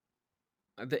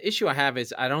 The issue I have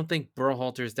is I don't think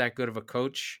Berhalter is that good of a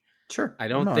coach. Sure. I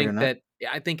don't think that.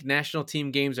 I think national team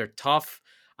games are tough.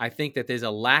 I think that there's a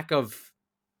lack of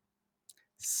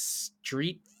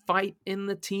street fight in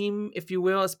the team, if you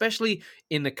will, especially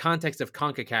in the context of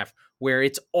CONCACAF, where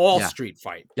it's all street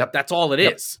fight. Yep. That's all it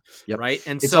is. Yep. Right.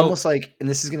 And it's almost like, and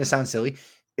this is going to sound silly,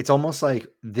 it's almost like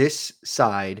this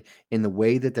side in the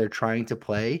way that they're trying to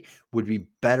play would be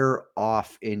better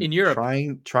off in Europe,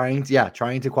 trying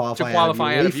to qualify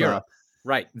out of Europe,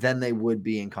 right? Than they would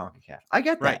be in CONCACAF. I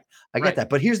get that. Right. I get that.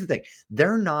 But here's the thing.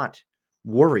 They're not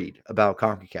worried about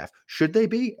CONCACAF. Should they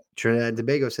be? Trinidad and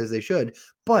Tobago says they should,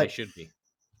 but they should be.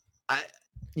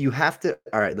 You have to.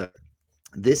 All right, look,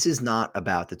 this is not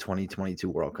about the 2022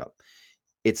 World Cup.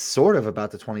 It's sort of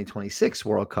about the 2026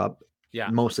 World Cup,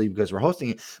 mostly because we're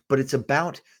hosting it, but it's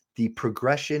about the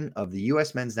progression of the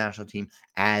U.S. men's national team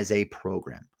as a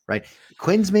program, right?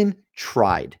 Klinsmann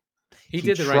tried. He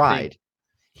did the right thing.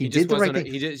 He did the right thing.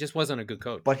 He just wasn't a good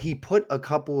coach. But he put a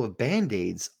couple of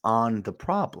Band-Aids on the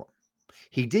problem.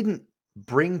 He didn't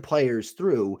bring players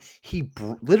through. He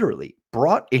literally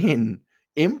brought in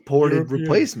imported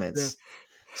replacements.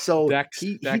 Yeah. So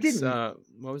he didn't.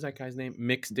 What was that guy's name?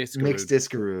 Mix Diskerud.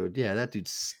 Diskerud. Yeah, that dude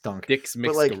stunk. Dix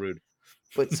Mixkerud.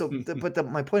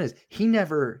 But my point is, he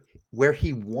never where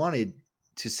he wanted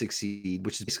to succeed,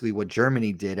 which is basically what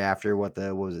Germany did after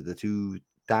the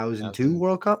 2002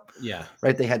 World Cup? Yeah,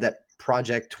 right. They had that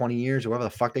project 20 years or whatever the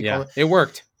fuck they call it. It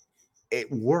worked. It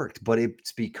worked, but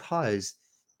it's because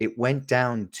it went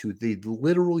down to the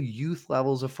literal youth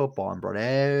levels of football and brought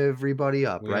everybody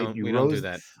up, right? We don't do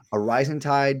that. A rising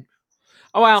tide.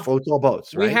 Oh, well, floats all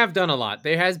boats, right? We have done a lot.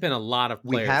 There has been a lot of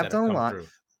players that have done a lot. Through.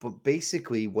 But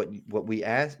basically what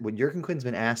Jurgen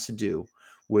Klinsmann asked to do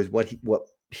was what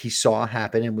he saw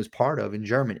happen and was part of in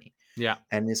Germany, Yeah.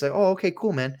 And it's like, oh, okay,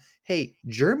 cool, man. Hey,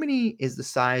 Germany is the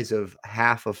size of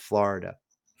half of Florida.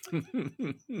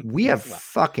 We have Well,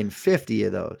 fucking 50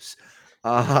 of those.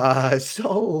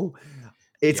 So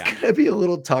it's yeah. gonna be a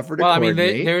little tougher to Well, I mean,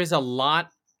 coordinate. there is a lot.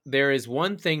 There is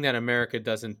one thing that America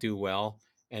doesn't do well,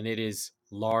 and it is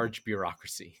large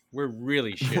bureaucracy. We're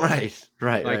really shit at it. Right, right,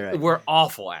 right, Like, right. we're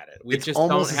awful at it. We It's just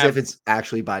don't almost as if have. it's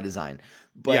actually by design.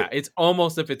 Yeah, But it's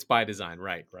almost if it's by design.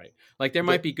 Right, right. Like there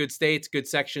might but be good states, good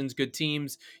sections, good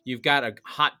teams. You've got a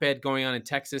hotbed going on in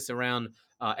Texas around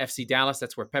FC Dallas.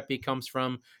 That's where Pepe comes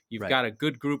from. You've right. got a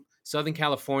good group. Southern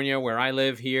California, where I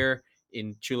live here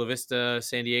in Chula Vista,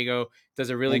 San Diego, does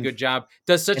a really And good job.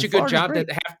 Does such and a good Florida's job great.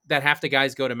 that half the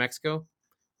guys go to Mexico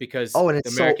because Oh, and the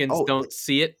it's so Americans don't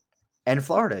see it. and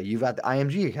Florida, you've got the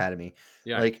IMG Academy.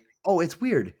 Yeah. Like, oh, it's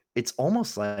weird. It's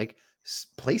almost like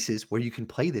places where you can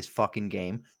play this fucking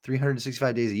game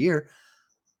 365 days a year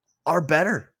are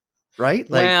better, right?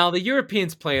 Like, Well, the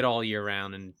Europeans play it all year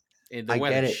round, and the I get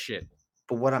weather's it. shit.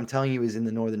 But what I'm telling you is in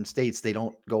the northern states, they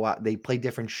don't go out, they play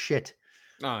different shit.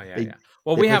 Oh yeah, They yeah.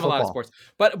 Well, they we play have a lot of football.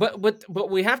 sports, but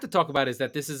we have to talk about is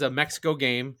that this is a Mexico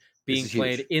game This being is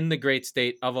played huge. in the great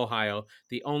state of Ohio,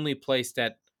 the only place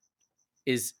that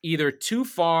is either too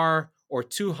far or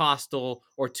too hostile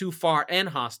or too far and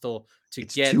hostile to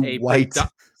It's get too a white.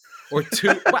 or two.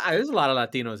 Well, there's a lot of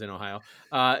Latinos in Ohio.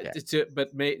 Yeah.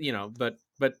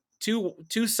 But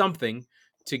two something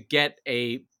to get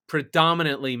a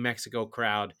predominantly Mexico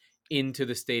crowd into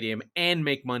the stadium and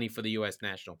make money for the U.S.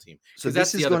 national team So because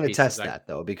that's this the is other going to piece. Is test like that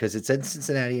though, because it's in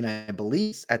Cincinnati, and I believe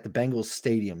it's at the Bengals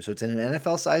stadium. So it's in an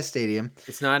NFL sized stadium.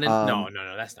 it's not in. No, Um, no,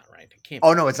 no. That's not right. It can't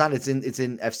oh be no, right. it's not. It's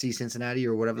in FC Cincinnati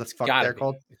or whatever the It's fuck got to they're be.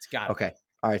 called. It's got to Okay. be.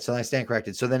 All right. So then I stand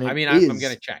corrected. So then I it mean, I'm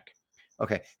gonna is check.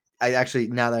 okay. I actually,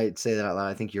 now that I say that out loud,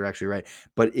 I think you're actually right.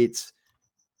 But it's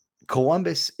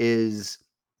Columbus is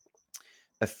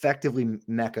effectively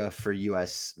Mecca for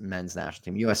U.S. men's national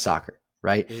team, U.S. soccer,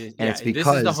 right? And it's Yeah, this is the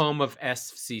because home of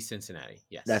SC Cincinnati.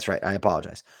 Yes. that's right. I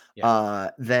apologize.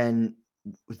 Yeah. Then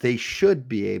they should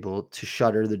be able to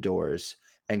shutter the doors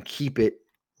and keep it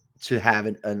to have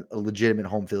a legitimate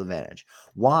home field advantage.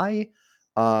 Why?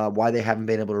 Why they haven't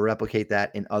been able to replicate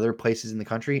that in other places in the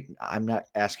country? I'm not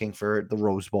asking for the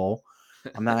Rose Bowl.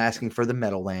 I'm not asking for the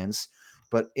Meadowlands,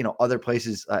 but other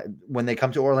places when they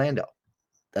come to Orlando,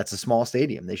 that's a small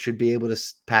stadium. They should be able to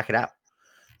pack it out.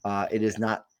 It is Yeah.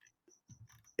 not.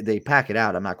 They pack it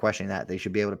out. I'm not questioning that. They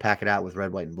should be able to pack it out with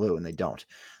red, white, and blue, and they don't.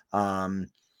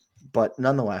 But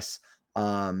nonetheless,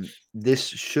 this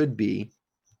should be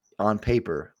on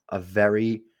paper a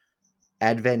very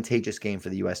advantageous game for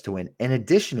the U.S. to win. And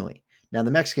additionally, now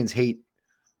the Mexicans hate,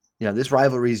 this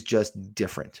rivalry is just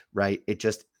different, right? It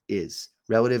just is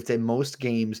relative to most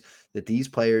games that these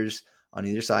players on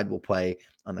either side will play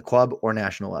on the club or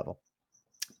national level.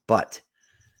 But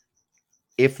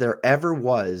if there ever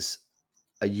was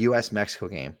a U.S. Mexico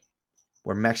game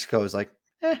where Mexico is like,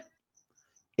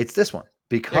 it's this one Yeah,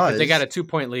 because they got because a 2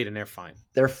 point lead and they're fine.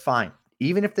 they're fine.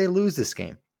 Even if they lose this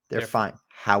game, they're fine.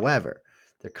 However,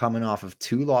 they're coming off of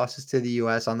 2 losses to the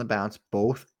U.S. on the bounce,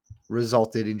 both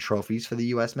resulted in trophies for the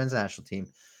U.S. men's national team.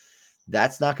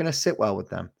 That's not going to sit well with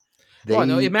them. Oh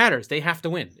no, it They matters. They have to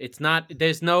win. It's not.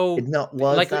 There's no it's not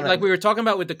like we were talking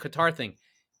about with the Qatar thing.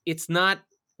 It's not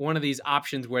one of these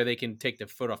options where they can take the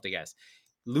foot off the gas.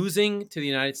 Losing to the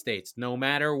United States, no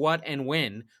matter what and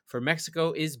when, for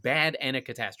Mexico is bad and a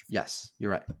catastrophe. Yes,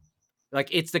 you're right. Like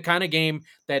it's the kind of game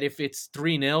that if it's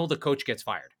 3-0, the coach gets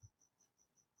fired.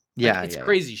 Like Yeah, it's yeah, yeah.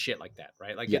 crazy shit like that,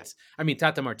 right? Like Yeah. I mean,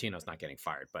 Tata Martino's not getting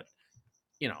fired, but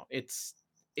it's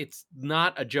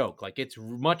not a joke. Like it's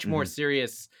much more Mhm.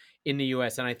 serious in the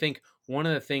U.S. And I think one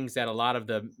of the things that a lot of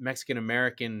the Mexican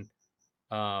American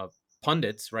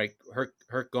pundits, right,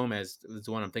 Herc Gomez is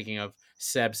the one I'm thinking of,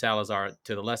 Seb Salazar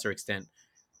to the lesser extent,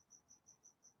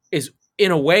 is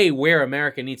in a way where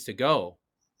America needs to go.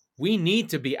 We need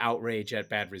to be outraged at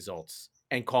bad results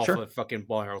and call for Sure. the fucking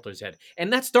ball holder's head.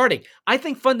 And that's starting. I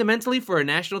think fundamentally for a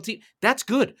national team, that's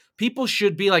good. People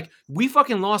should be like, we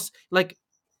fucking lost. Like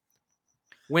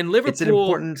when It's an Liverpool,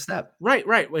 important step. right.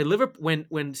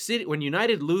 When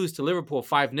United lose to Liverpool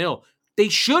 5-0, they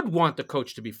should want the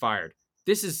coach to be fired.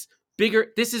 This is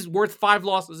bigger. This is worth 5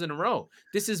 losses in a row.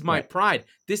 This is my Right. pride.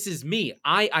 This is me.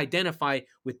 I identify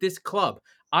with this club.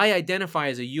 I identify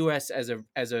as a US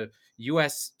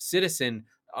citizen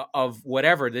of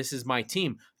whatever. This is my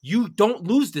team. You don't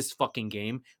lose this fucking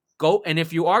game. Go, and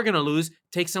if you are going to lose,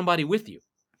 take somebody with you.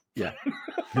 Yeah.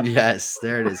 Yes,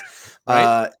 there it is.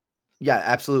 Right? Yeah,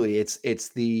 absolutely. It's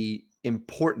the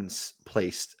importance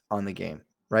placed on the game,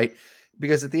 right?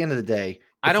 Because at the end of the day,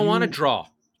 I if don't want to you draw.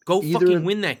 Go either fucking of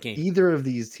win that game. either of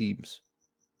these teams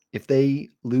if they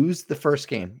lose the first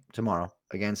game tomorrow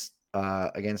against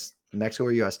Mexico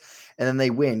or US, and then they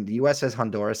win, the US has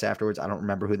Honduras afterwards. I don't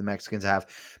remember who the Mexicans have,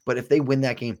 but if they win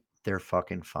that game, they're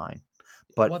fucking fine.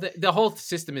 But Well, the whole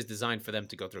system is designed for them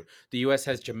to go through. The U.S.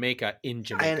 has Jamaica in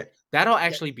Jamaica. and That'll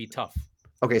actually be tough.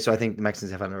 okay, so I think the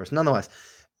Mexicans have Honduras. Nonetheless,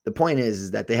 the point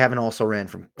is that they have an also ran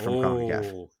from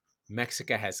CONCACAF. Oh,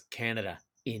 Mexico has Canada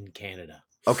in Canada.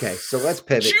 Okay, so let's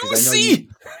pivot because Juicy!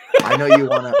 I know you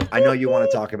want to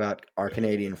talk about our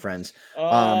Canadian friends.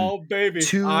 Oh, baby.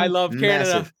 I love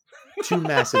Canada. Two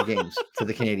massive games for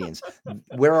the Canadians.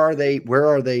 Where are they? Where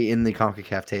are they in the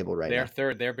CONCACAF table right They're now?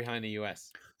 third. They're behind the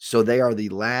U.S. So they are the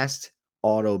last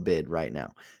auto bid right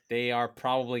now. They are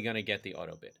probably going to get the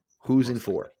auto bid. Who's in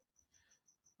 4?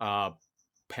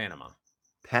 Panama.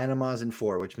 Panama's in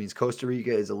 4, which means Costa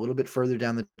Rica is a little bit further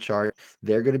down the chart.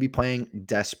 They're going to be playing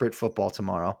desperate football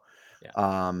tomorrow.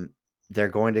 Yeah. They're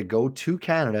going to go to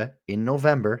Canada in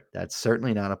November. That's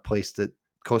certainly not a place that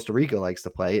Costa Rica likes to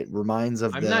play. It reminds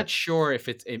of I'm not sure if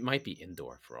it might be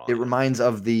indoor for all. It reminds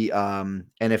of the and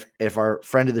if our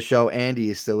friend of the show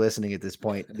Andy is still listening at this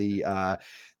point, the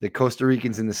Costa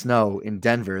Ricans in the snow in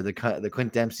Denver, the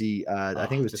Clint Dempsey, I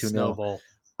think it was 2-0.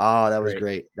 Oh, that was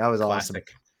great. That was classic.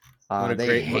 Awesome.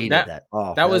 They hated that.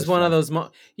 Oh, that was one of those.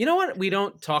 You know what we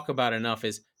don't talk about enough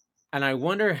is, and I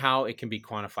wonder how it can be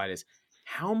quantified, is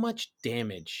how much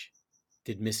damage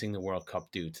did missing the World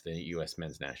Cup do to the U.S.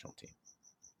 men's national team?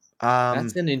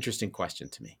 That's an interesting question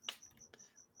to me.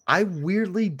 I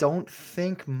weirdly don't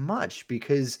think much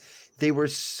because they were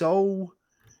so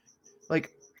like.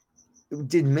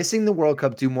 Did missing the World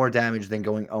Cup do more damage than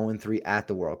going 0-3 at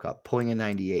the World Cup, pulling a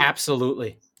 98?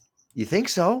 Absolutely. You think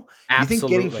so? Absolutely. You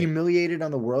think getting humiliated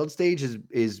on the world stage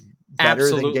is better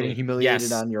than getting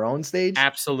humiliated on your own stage?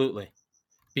 Absolutely.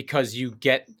 Because you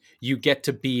get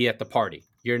to be at the party.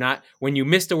 You're not, when you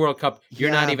miss the World Cup,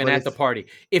 you're not even at the party.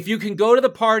 If you can go to the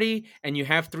party and you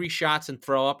have 3 shots and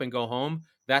throw up and go home,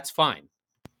 that's fine.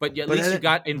 But at least you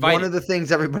got invited. One of the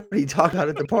things everybody talked about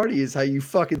at the party is how you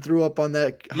fucking threw up on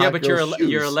that. Yeah, but you're a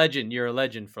legend. You're a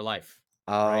legend for life.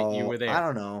 Oh, right? You were there. I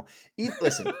don't know.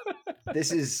 Listen,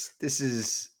 this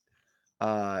is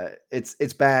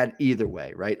it's bad either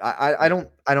way, right? I don't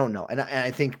know, and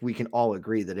I think we can all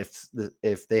agree that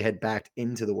if they had backed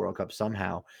into the World Cup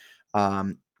somehow,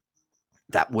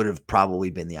 that would have probably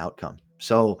been the outcome.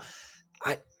 So,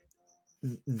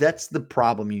 that's the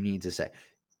problem. You need to say,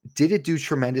 did it do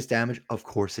tremendous damage? Of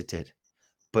course it did.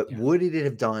 But would it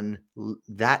have done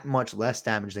that much less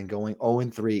damage than going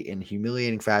 0-3 in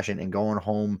humiliating fashion and going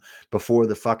home before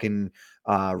the fucking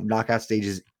knockout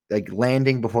stages, like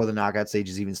landing before the knockout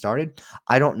stages even started?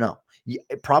 I don't know.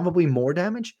 Probably more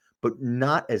damage, but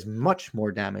not as much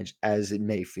more damage as it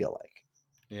may feel like.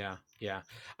 Yeah.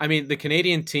 I mean, the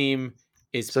Canadian team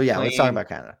is let's talk about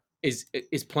Canada. Is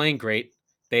playing great.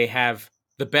 They have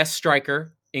the best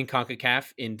striker in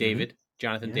CONCACAF in David,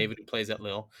 Jonathan David, who plays at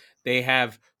Lille. They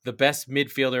have the best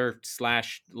midfielder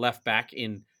 / left back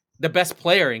in the best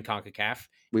player in CONCACAF.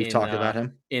 We've talked about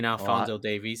him in Alphonso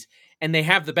Davies, and they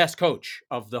have the best coach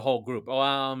of the whole group.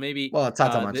 Tata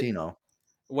Martino.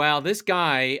 This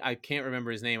guy, I can't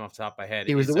remember his name off the top of my head.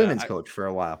 He was the women's coach for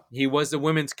a while. He was the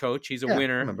women's coach. He's a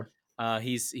winner. I remember.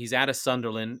 He's out of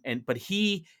Sunderland, but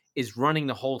he is running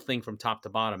the whole thing from top to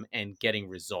bottom and getting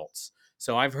results.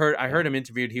 So I heard him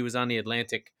interviewed. He was on the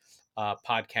Atlantic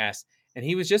podcast, and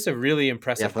he was just a really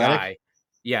impressive guy.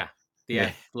 Yeah,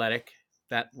 Athletic,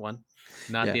 that one,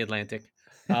 not the Atlantic.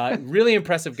 Really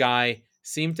impressive guy.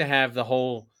 Seemed to have the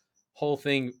whole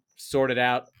thing sorted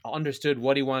out. Understood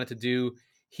what he wanted to do.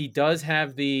 He does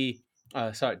have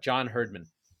John Herdman.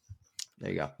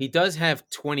 There you go. He does have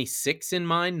 26 in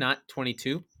mind, not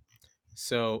 22.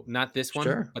 So not this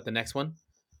one, but the next one.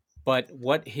 But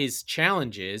what his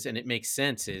challenge is, and it makes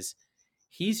sense, is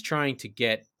he's trying to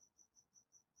get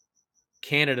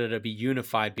Canada to be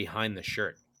unified behind the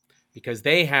shirt because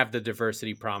they have the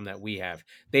diversity problem that we have.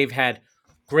 They've had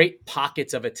great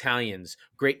pockets of Italians,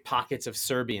 great pockets of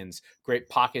Serbians, great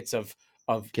pockets of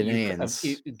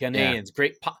Ghanaians,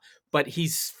 but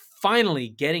he's finally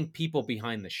getting people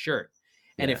behind the shirt.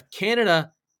 And if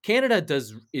Canada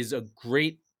is a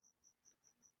great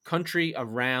country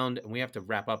around, and we have to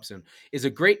wrap up soon, is a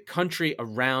great country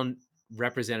around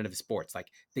representative sports. Like,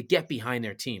 they get behind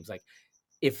their teams. Like,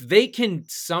 if they can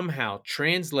somehow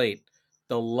translate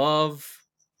the love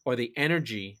or the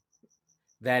energy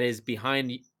that is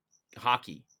behind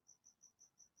hockey,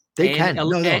 and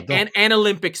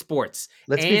Olympic sports,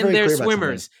 and their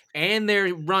swimmers and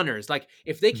their runners, like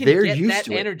if they can get that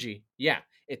energy,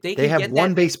 if they have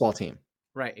one baseball team,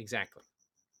 right? Exactly.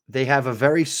 They have a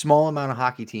very small amount of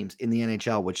hockey teams in the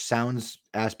NHL, which sounds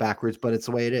ass backwards, but it's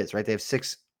the way it is, right? They have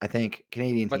 6, I think,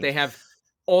 Canadian But teams. they have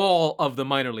all of the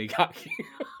minor league hockey.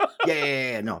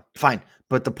 Yeah, no, fine.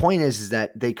 But the point is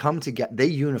that they come together, they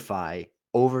unify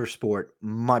over sport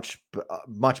much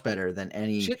better than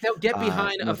any Shit, they'll get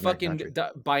behind a North American fucking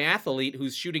country. biathlete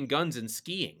who's shooting guns and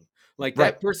skiing. Like,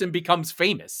 Right. that person becomes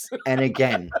famous. And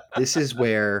again, this is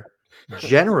where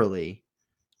generally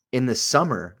in the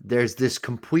summer, there's this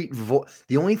complete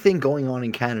the only thing going on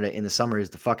in Canada in the summer is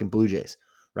the fucking Blue Jays,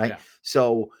 right? Yeah.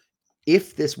 So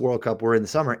if this World Cup were in the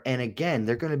summer, and again,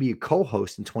 they're going to be a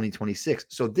co-host in 2026.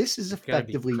 So this is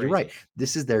effectively, you're right.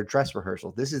 This is their dress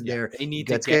rehearsal. This is their, they need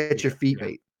let's to get your feet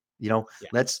wet. You know,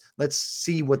 Yeah. let's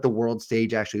see what the world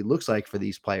stage actually looks like for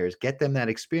these players, get them that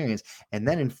experience. And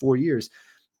then in 4 years,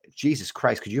 Jesus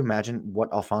Christ, could you imagine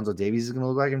what Alphonso Davies is going to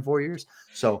look like in 4 years?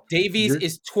 So Davies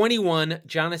is 21.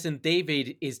 Jonathan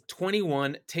David is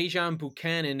 21. Tejan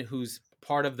Buchanan, who's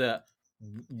part of the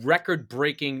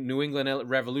record-breaking New England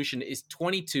Revolution, is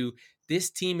 22.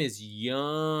 This team is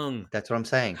young. That's what I'm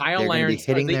saying. Kyle They're going to be Lawrence,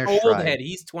 hitting the their old stride. head,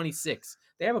 he's 26.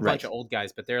 They have a bunch of old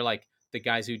guys, but they're like the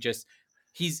guys who just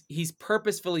he's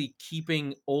purposefully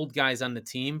keeping old guys on the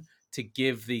team to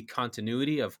give the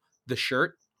continuity of the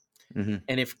shirt. Mm-hmm.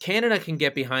 And if Canada can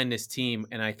get behind this team,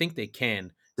 and I think they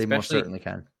can, they most certainly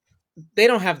can. They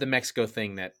don't have the Mexico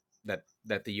thing that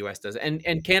the U.S. does,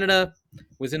 and Canada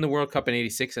was in the World Cup in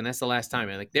 '86, and that's the last time.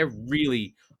 And like, they're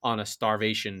really on a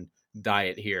starvation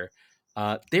diet here.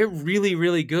 They're really,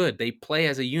 really good. They play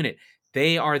as a unit.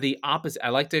 They are the opposite. I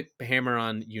like to hammer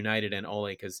on United and Ole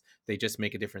because they just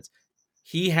make a difference.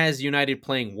 He has United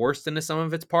playing worse than the sum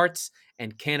of its parts,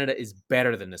 and Canada is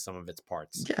better than the sum of its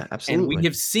parts. Yeah, absolutely. And we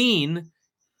have seen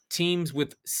teams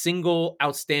with single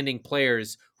outstanding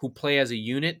players who play as a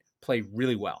unit play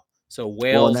really well. So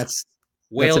Wales, and that's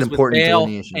an important with Bale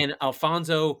delineation. and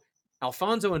Alfonso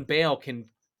and Bale can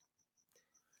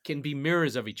be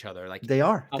mirrors of each other. Like, they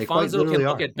are. Alfonso can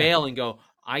look at Bale and go,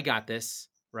 "I got this,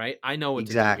 right? I know what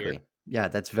to do here." Yeah,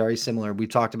 that's very similar. We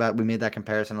made that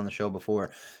comparison on the show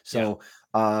before. So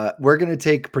we're going to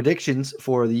take predictions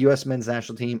for the U.S. men's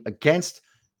national team against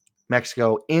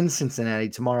Mexico in Cincinnati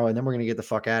tomorrow, and then we're going to get the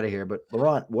fuck out of here. But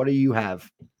Laurent, what do you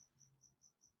have?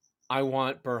 I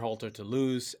want Berhalter to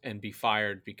lose and be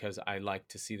fired because I like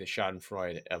to see the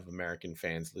schadenfreude of American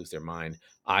fans lose their mind.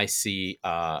 I see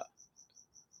 3-1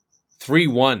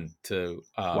 to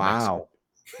wow.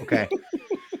 Mexico. Okay.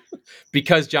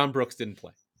 Because John Brooks didn't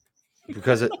play.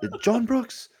 Because John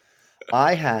Brooks?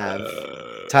 I have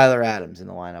Tyler Adams in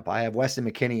the lineup. I have Weston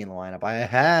McKennie in the lineup. I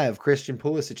have Christian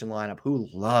Pulisic in the lineup, who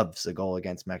loves a goal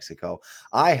against Mexico.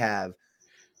 I have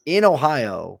in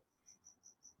Ohio,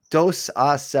 Dos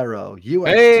Acero,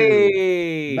 US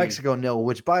 2, Mexico 0,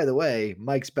 which, by the way,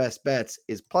 Mike's best bets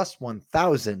is plus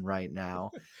 1,000 right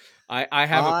now. I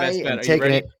have a best bet. Are taking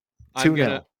you ready? It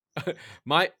 2-0.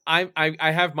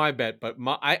 I have my bet, but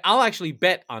I'll actually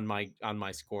bet on my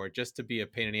score just to be a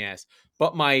pain in the ass.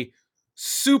 But my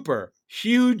super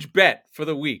huge bet for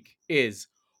the week is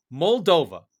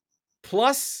Moldova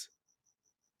plus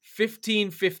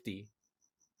 1550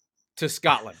 to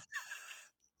Scotland.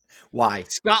 Why?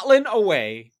 Scotland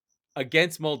away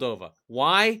against Moldova.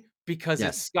 Why? Because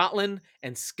it's Scotland,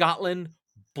 and Scotland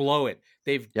blow it.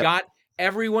 They've got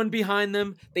everyone behind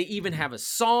them. They even have a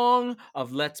song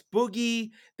of Let's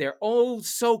Boogie. They're all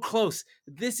so close.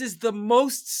 This is the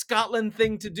most Scotland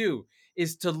thing to do,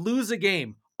 is to lose a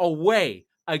game away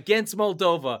against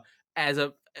Moldova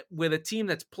with a team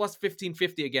that's plus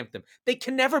 1550 against them. They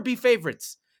can never be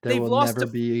favorites. There will never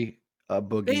be a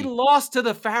boogie. They lost to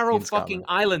the Faroe fucking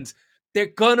Islands. They're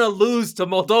gonna lose to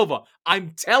Moldova.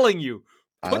 I'm telling you.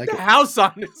 Put the house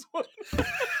on this one.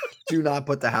 Do not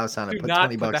put the house on it. Do put not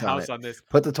 20 put bucks the on house it. on this.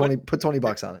 Put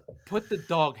 $20 on it. Put the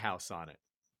dog house on it.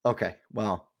 Okay.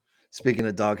 Well, speaking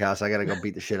of dog house, I gotta go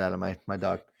beat the shit out of my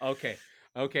dog.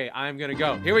 Okay, I'm gonna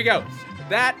go. Here we go.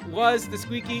 That was the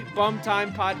Squeaky Bum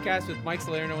Time podcast with Mike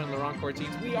Salerno and Laurent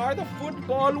Cortines. We are the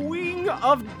football wing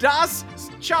of Das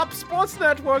Chop Sports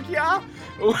Network, yeah?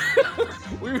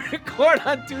 We record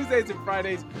on Tuesdays and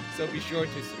Fridays, so be sure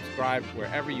to subscribe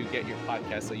wherever you get your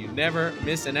podcast so you never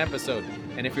miss an episode.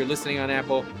 And if you're listening on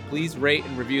Apple, please rate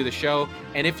and review the show.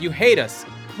 And if you hate us,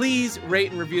 please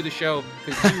rate and review the show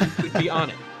because you could be on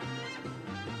it.